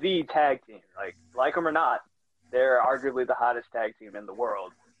the tag team. Like them or not, they're arguably the hottest tag team in the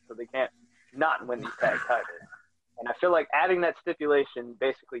world. So they can't not win these tag titles. And I feel like adding that stipulation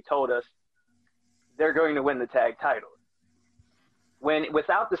basically told us they're going to win the tag titles. When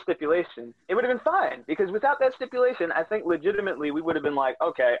without the stipulation, it would have been fine. Because without that stipulation, I think legitimately we would have been like,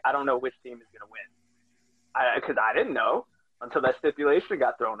 okay, I don't know which team is going to win. Because I didn't know until that stipulation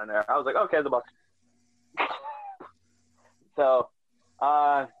got thrown in there. I was like, okay, the Bucks. So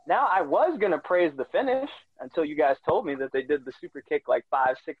now I was going to praise the finish until you guys told me that they did the super kick like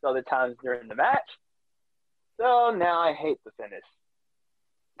 5-6 other times during the match. So now I hate the finish.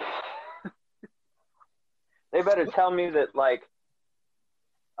 They better tell me that like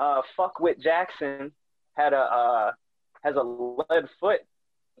Fuckwit Jackson has a lead foot.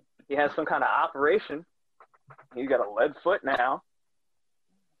 He has some kind of operation. He's got a lead foot now.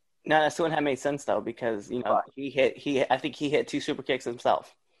 No, that still wouldn't have made sense though, because I think he hit 2 super kicks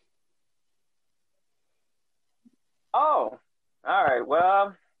himself. Oh, all right.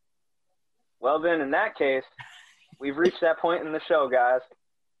 Well then, in that case, we've reached that point in the show, guys.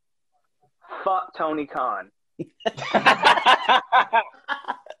 Fuck Tony Khan.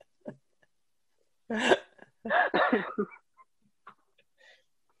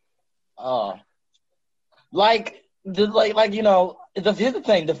 Like you know, here's the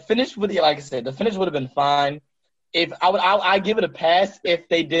thing. The finish would, like I said, the finish would have been fine. If I'd give it a pass if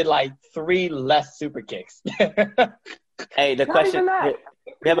they did like 3 less super kicks. Hey, the Not question. even that.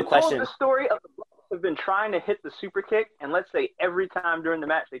 We have a Told question. the story of the Bucks have been trying to hit the super kick, and let's say every time during the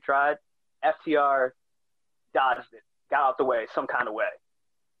match they tried, FTR dodged it, got out the way some kind of way,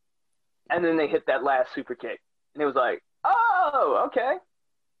 and then they hit that last super kick, and it was like, oh, okay.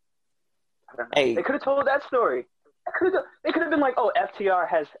 I don't know. Hey. They could have told that story. They could have been like, oh, FTR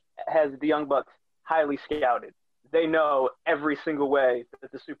has the Young Bucks highly scouted. They know every single way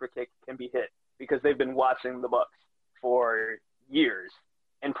that the super kick can be hit because they've been watching the Bucks for years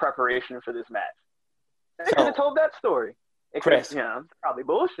in preparation for this match. They could have told that story. Chris. Probably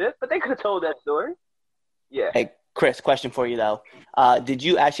bullshit, but they could have told that story. Yeah. Hey, Chris, question for you though. Did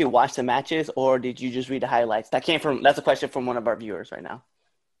you actually watch the matches or did you just read the highlights? That's a question from one of our viewers right now.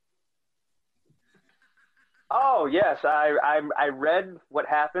 Oh, yes. I read what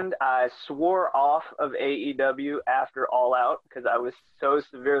happened. I swore off of AEW after All Out because I was so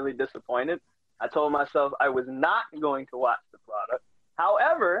severely disappointed. I told myself I was not going to watch the product.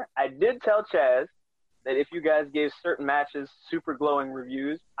 However, I did tell Chaz that if you guys gave certain matches super glowing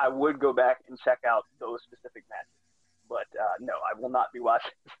reviews, I would go back and check out those specific matches. But no, I will not be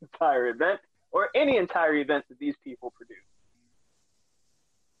watching this entire event or any entire event that these people produce.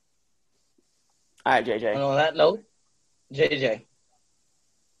 All right, JJ. And on that note, JJ.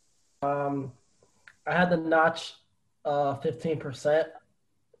 I had to notch 15%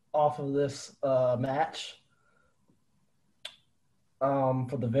 off of this match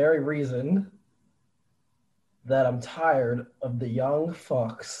for the very reason that I'm tired of the young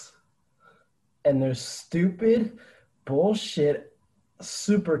fucks and their stupid bullshit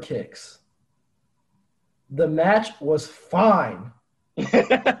super kicks. The match was fine. Right?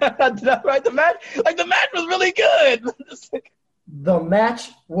 The match was really good. The match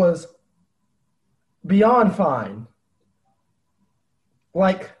was beyond fine.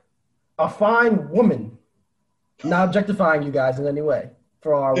 Like a fine woman. Not objectifying you guys in any way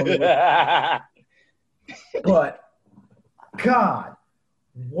for our women. But, God,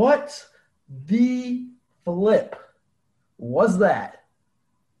 what the flip was that?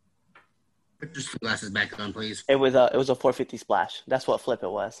 Put your glasses back on, please. It was a 450 splash. That's what flip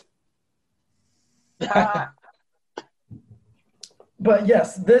it was. But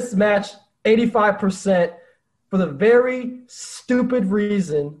yes, this match, 85% for the very stupid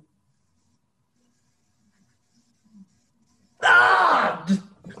reason.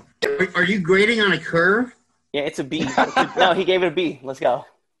 Are you grading on a curve? Yeah, it's a B. No, he gave it a B. Let's go.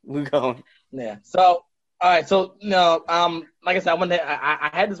 We're going. Yeah. So, all right. So, no, like I said, I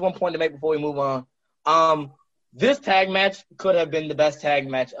had this one point to make before we move on. This tag match could have been the best tag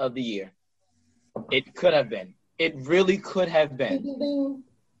match of the year. It could have been. It really could have been.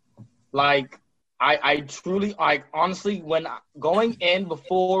 Like, I truly, honestly, when going in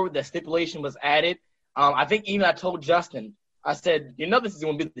before the stipulation was added, I think even I told Justin, I said, this is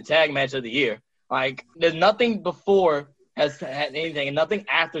going to be the tag match of the year. Like, there's nothing before has had anything, and nothing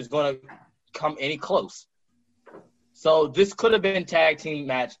after is going to come any close. So this could have been tag team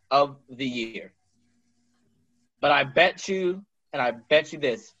match of the year. But I bet you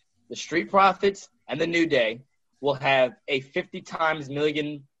this, the Street Profits and the New Day will have a 50 times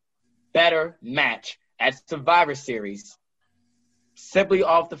million better match at Survivor Series simply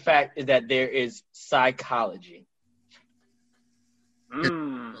off the fact is that there is psychology.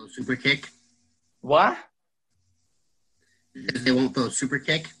 Super kick? What? Because they won't throw super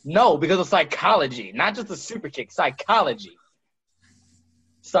kick? No, because of psychology. Not just a super kick. Psychology.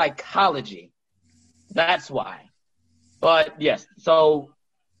 That's why. But, yes. So,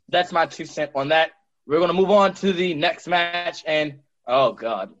 that's my 2 cents on that. We're going to move on to the next match. And, oh,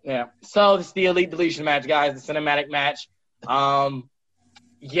 God. Yeah. So, this is the Elite Deletion match, guys. The cinematic match.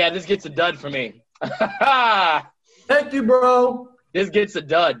 Yeah, this gets a dud for me. Thank you, bro. This gets a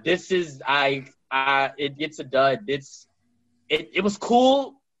dud. This is it gets a dud. It was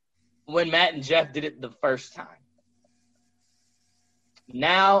cool when Matt and Jeff did it the first time.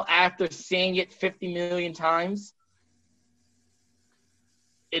 Now, after seeing it 50 million times,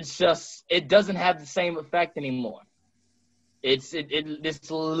 it doesn't have the same effect anymore. This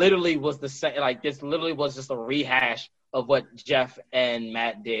literally was the same. Like, this literally was just a rehash of what Jeff and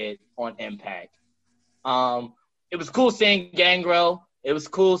Matt did on Impact. It was cool seeing Gangrel. It was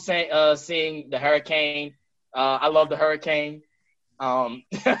cool seeing the Hurricane. I love the Hurricane.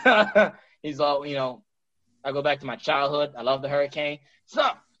 He's all, I go back to my childhood. I love the Hurricane. So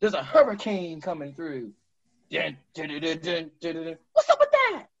there's a hurricane coming through. Dun, dun, dun, dun, dun, dun, dun. What's up with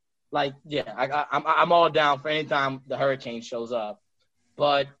that? Like, yeah, I'm all down for any time the Hurricane shows up.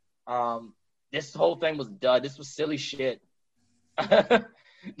 But this whole thing was dud. This was silly shit. I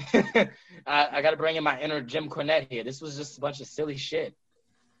got to bring in my inner Jim Cornette here. This was just a bunch of silly shit.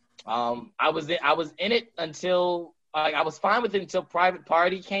 I was in it until I was fine with it until Private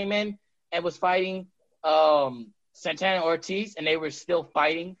Party came in and was fighting Santana and Ortiz, and they were still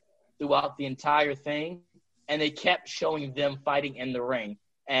fighting throughout the entire thing, and they kept showing them fighting in the ring.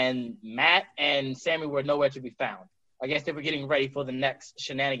 And Matt and Sammy were nowhere to be found. I guess they were getting ready for the next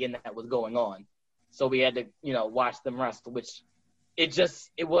shenanigan that was going on. So we had to, watch them wrestle, which it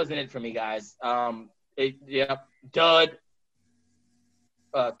wasn't it for me, guys. Dud.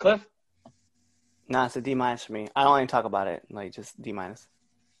 Cliff? Nah, it's a D- for me. I don't even talk about it. Like, just D-.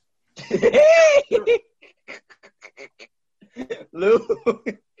 Lou?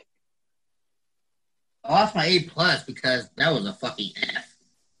 I lost my A+ because that was a fucking F.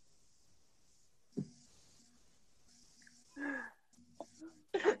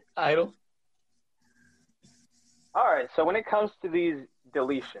 Idol? All right, so when it comes to these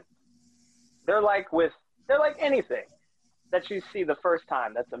deletions, they're like anything that you see the first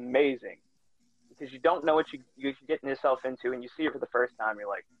time. That's amazing because you don't know what you're getting yourself into, and you see it for the first time. You're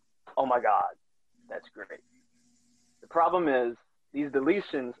like, oh my God, that's great. The problem is these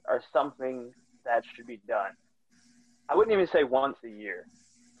deletions are something that should be done. I wouldn't even say once a year.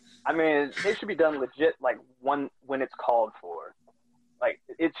 I mean, they should be done legit like when it's called for. Like,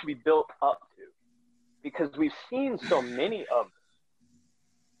 it should be built up to, because we've seen so many of them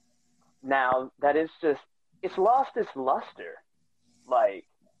now that it's lost its luster. Like,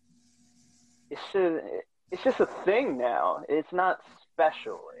 it's just a thing now. It's not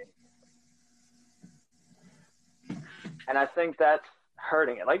special. And I think that's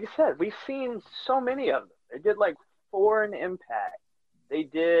hurting it. Like you said, we've seen so many of them. They did like 4 in Impact. They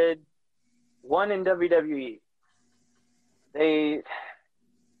did 1 in WWE.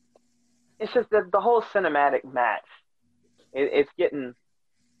 It's just that the whole cinematic match. It's getting.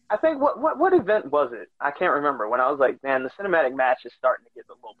 I think what event was it? I can't remember. When I was like, man, the cinematic match is starting to get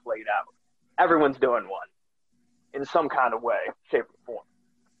a little played out. Everyone's doing one in some kind of way, shape, or form.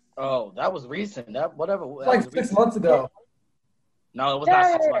 Oh, that was recent. That whatever. It's like 6 months ago. No, it was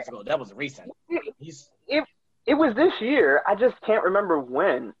not 6 months ago. That was recent. It was this year. I just can't remember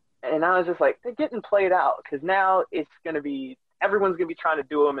when. And I was just like, they're getting played out because now it's going to be, everyone's going to be trying to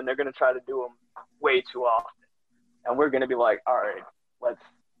do them, and they're going to try to do them way too often. And we're going to be like, all right, let's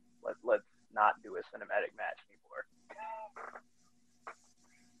not do a cinematic match anymore.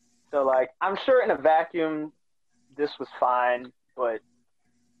 So, like, I'm sure in a vacuum, this was fine, but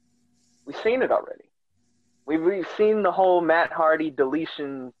we've seen it already. We've seen the whole Matt Hardy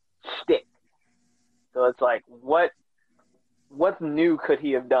deletion shtick. So it's like, what new could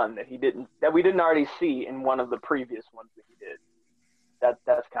he have done that we didn't already see in one of the previous ones that he did?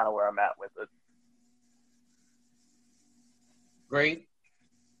 That's kind of where I'm at with it. Great.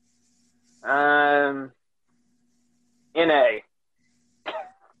 NA.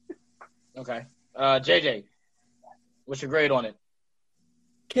 Okay. JJ, what's your grade on it?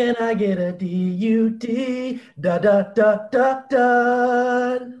 Can I get a DUD? Da da da da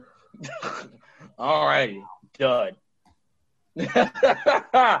da. All righty. Dud.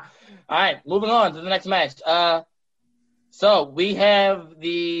 All right, moving on to the next match. So we have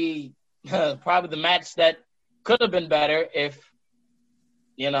the probably the match that could have been better if,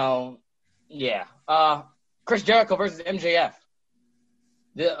 Chris Jericho versus MJF.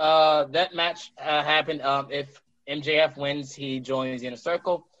 That match happened. If MJF wins, he joins the Inner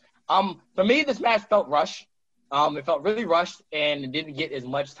Circle. For me, this match felt rushed. It felt really rushed, and it didn't get as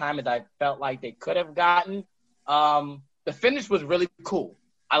much time as I felt like they could have gotten. The finish was really cool.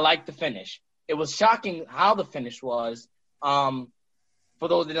 I liked the finish. It was shocking how the finish was. For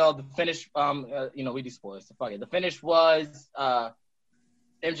those that know, the finish, we do spoilers, so fuck it. The finish was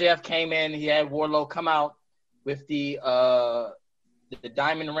MJF came in. He had Wardlow come out with the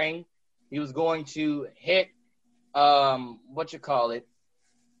diamond ring. He was going to hit Jericho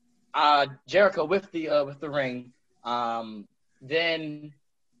with the ring. Then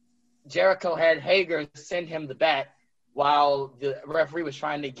Jericho had Hager send him the bat while the referee was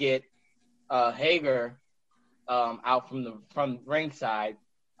trying to get Hager out from ringside.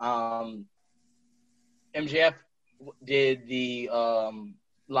 MJF did the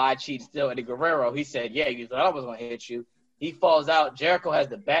lie, cheat, steal Eddie Guerrero. He said, "Yeah, you thought I was gonna hit you." He falls out. Jericho has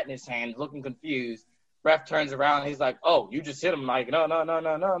the bat in his hand, looking confused. Ref turns around. He's like, "Oh, you just hit him!" Like, no.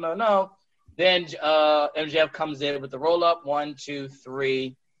 Then MJF comes in with the roll up. 1, 2,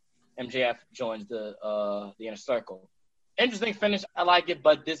 3. MJF joins the Inner Circle. Interesting finish. I like it,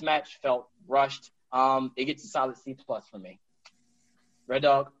 but this match felt rushed. It gets a solid C+ for me. Red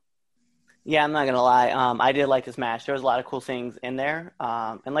Dog. Yeah, I'm not gonna lie. I did like this match. There was a lot of cool things in there.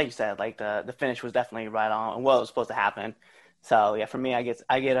 And like you said, like the finish was definitely right on what was supposed to happen. So yeah, for me, I get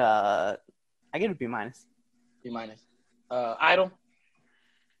a B-. B-. Idol.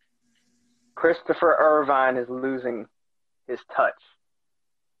 Christopher Irvine is losing his touch.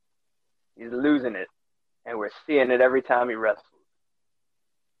 He's losing it, and we're seeing it every time he wrestles.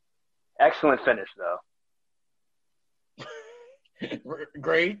 Excellent finish, though.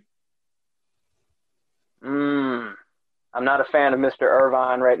 Great. I'm not a fan of Mr.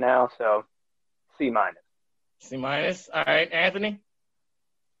 Irvine right now, so C-. C-. All right, Anthony.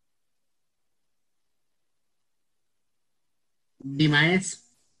 B-.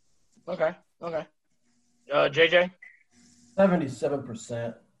 Okay. JJ.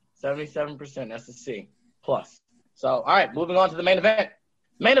 77%. 77%. That's a C+. So, all right, moving on to the main event.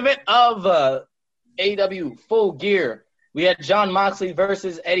 Main event of AEW Full Gear. We had Jon Moxley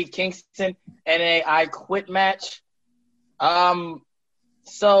versus Eddie Kingston in a I Quit match.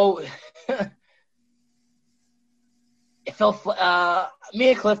 So it felt. Me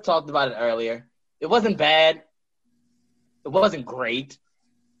and Cliff talked about it earlier. It wasn't bad. It wasn't great.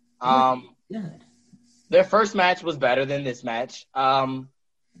 Their first match was better than this match.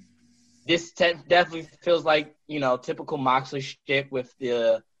 This definitely feels like, typical Moxley shtick with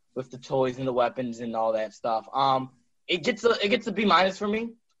the toys and the weapons and all that stuff. It gets a B- for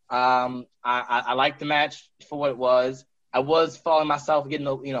me. I liked the match for what it was. I was following myself getting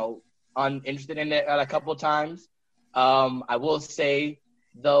uninterested in it a couple of times. I will say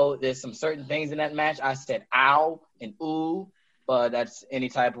though, there's some certain things in that match I said ow and ooh, but that's any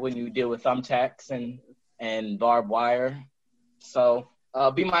type of when you deal with thumbtacks and barbed wire. So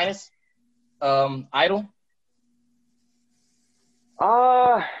B-. Idol.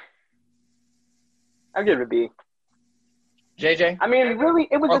 I'll give it a B. JJ. I mean, really,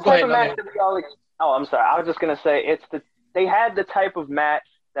 it was the type of match that we all. Oh, I'm sorry. I was just gonna say they had the type of match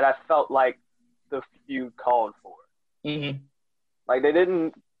that I felt like the feud called for. Mm-hmm. Like they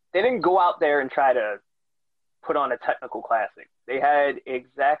didn't go out there and try to put on a technical classic. They had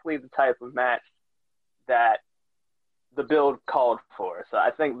exactly the type of match that the build called for. So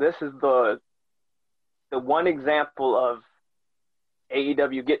I think this is the one example of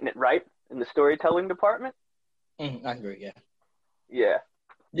AEW getting it right in the storytelling department. I agree. Yeah.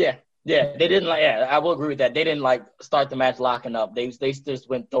 They didn't I will agree with that. They didn't start the match locking up. They just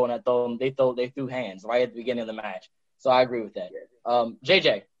went throwing. They threw hands right at the beginning of the match. So I agree with that.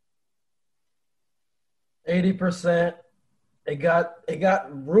 JJ. 80%. It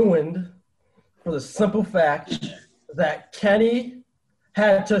got ruined for the simple fact that Kenny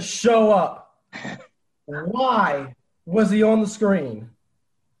had to show up. Why was he on the screen?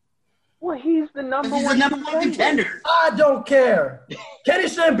 Well, he's the number one contender. I don't care. Kenny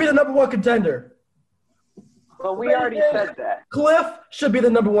shouldn't be the number one contender. Well, we already said that. Cliff should be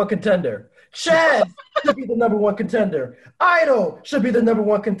the number one contender. Chad should be the number one contender. Idol should be the number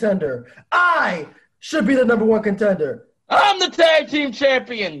one contender. I should be the number one contender. I'm the tag team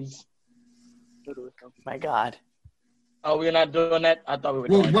champions. My God. Oh, we're not doing that? I thought we were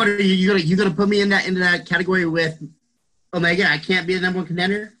Well, doing what are you gonna put me into that category with Omega? I can't be the number one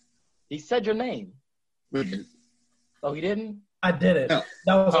contender? He said your name. Okay. Oh, he didn't? I did it. Oh.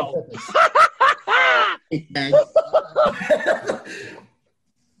 That was on purpose.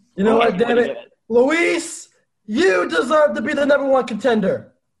 You know what, damn it? Luis, you deserve to be the number one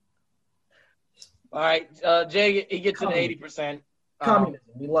contender. All right. Jay, he gets an 80%. Communism.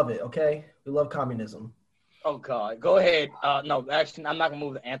 We love it, okay? We love communism. Oh, God. Go ahead. No, actually, I'm not going to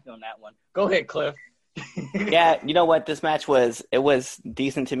move the anthem on that one. Go ahead, Cliff. Yeah, you know what? This match was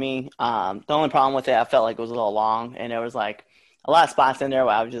decent to me. The only problem with it, I felt like it was a little long, and there was a lot of spots in there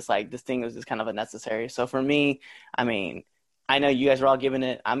where I was just this thing was just kind of unnecessary. So for me, I mean, I know you guys were all giving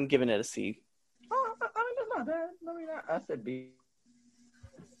it. I'm giving it a C. Oh, I mean, that's not bad. I mean, I said B.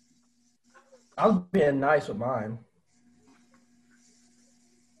 I was being nice with mine.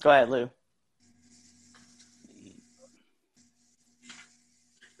 Go ahead, Lou.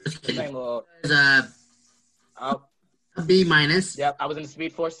 B-. Yeah, I was in the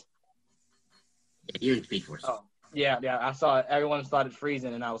Speed Force. Yeah, you're in Speed Force. Oh, yeah. I saw it. Everyone started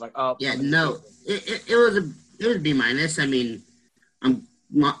freezing, and I was like, oh. Yeah, no, it was a B-. I mean, I'm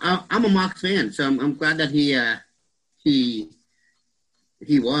a Mox fan, so I'm glad that he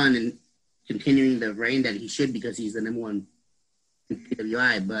won and continuing the reign that he should because he's the number one in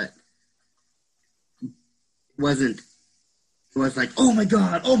PWI, but it was like, oh my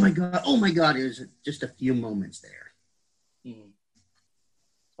god. It was just a few moments there. Mhm.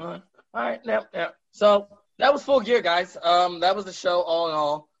 All right. Yeah. So that was Full Gear, guys. That was the show all in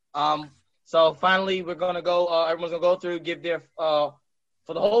all. So finally, we're gonna go. Everyone's gonna go through, give their for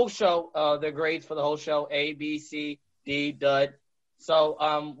the whole show, their grades for the whole show: A, B, C, D, dud. So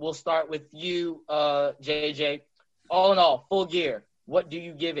we'll start with you, JJ. All in all, Full Gear. What do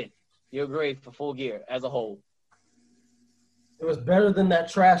you give it? Your grade for Full Gear as a whole? It was better than that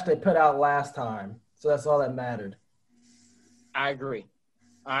trash they put out last time. So that's all that mattered. I agree.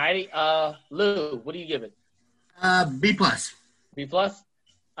 All righty. Lou, what do you give it? B plus. B plus.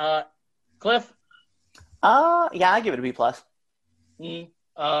 Cliff. Yeah, I give it a B plus.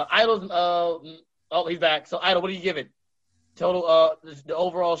 Idol's. Oh, he's back. So Idol, what do you give it? Total. The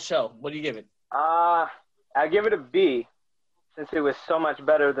overall show. What do you give it? I give it a B, since it was so much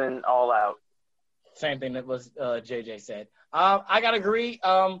better than All Out. Same thing that was JJ said. I gotta agree.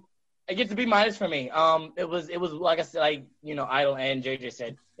 It gets a B minus for me. It was like I said, like Idol and JJ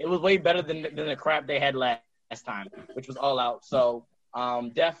said, it was way better than the crap they had last time, which was All Out. So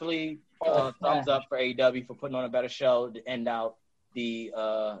definitely thumbs up for AEW for putting on a better show to end out the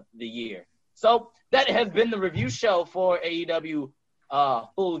year. So that has been the review show for AEW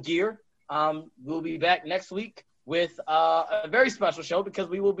Full Gear. We'll be back next week with a very special show because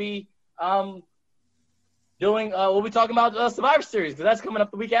we will be we'll be talking about Survivor Series because that's coming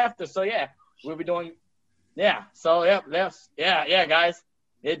up the week after. So yeah, we'll be doing So guys.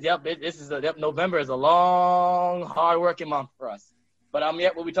 November is a long, hard working month for us. But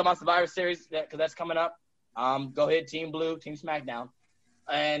we'll be talking about Survivor Series because that's coming up. Go ahead, Team Blue, Team SmackDown.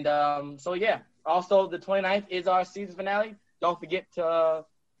 And also the 29th is our season finale. Don't forget for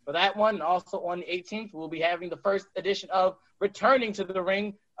that one. And also on the 18th, we'll be having the first edition of Returning to the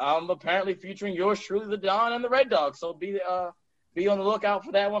Ring, apparently featuring yours truly, the Don and the Red Dog. So be on the lookout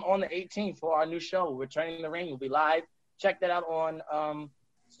for that one on the 18th for our new show, Returning to the Ring. We'll be live. Check that out on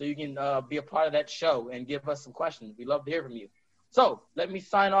so you can be a part of that show and give us some questions. We'd love to hear from you. So let me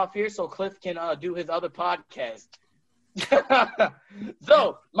sign off here so Cliff can do his other podcast.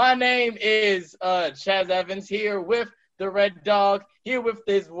 So my name is Chaz Evans, here with the Red Dog, here with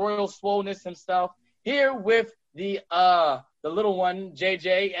his royal swollenness himself, here with the little one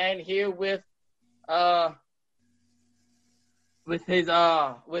JJ, and here with his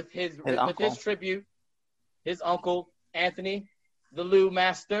tribute, his uncle Anthony, the Lou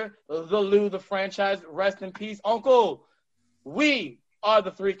Master, the Lou the franchise. Rest in peace, Uncle. We are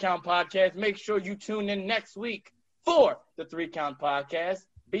the 3 Count Podcast. Make sure you tune in next week for the 3 Count Podcast.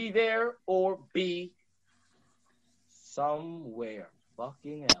 Be there or be somewhere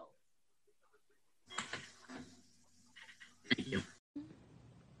fucking else. Thank you.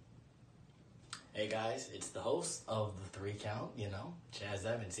 Hey guys, it's the host of the 3 Count, Chaz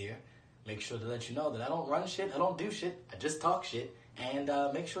Evans here. Make sure to let you know that I don't run shit, I don't do shit, I just talk shit. And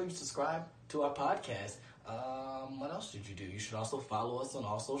make sure you subscribe to our podcast. What else should you do? You should also follow us on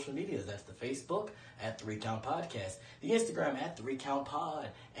all social medias. That's the Facebook at 3 Count Podcast, the Instagram at 3 Count Pod,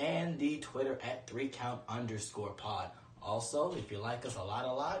 and the Twitter at 3count_pod. Also, if you like us a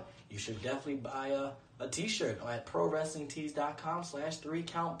lot, you should definitely buy a t-shirt at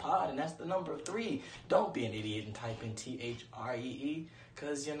prowrestlingtees.com/3countpod, and that's the number 3. Don't be an idiot and type in THREE,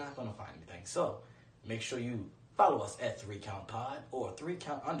 because you're not going to find anything. So make sure you follow us at 3 Count Pod or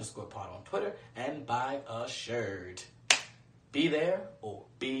 3count_pod on Twitter and buy a shirt. Be there or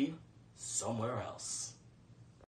be somewhere else.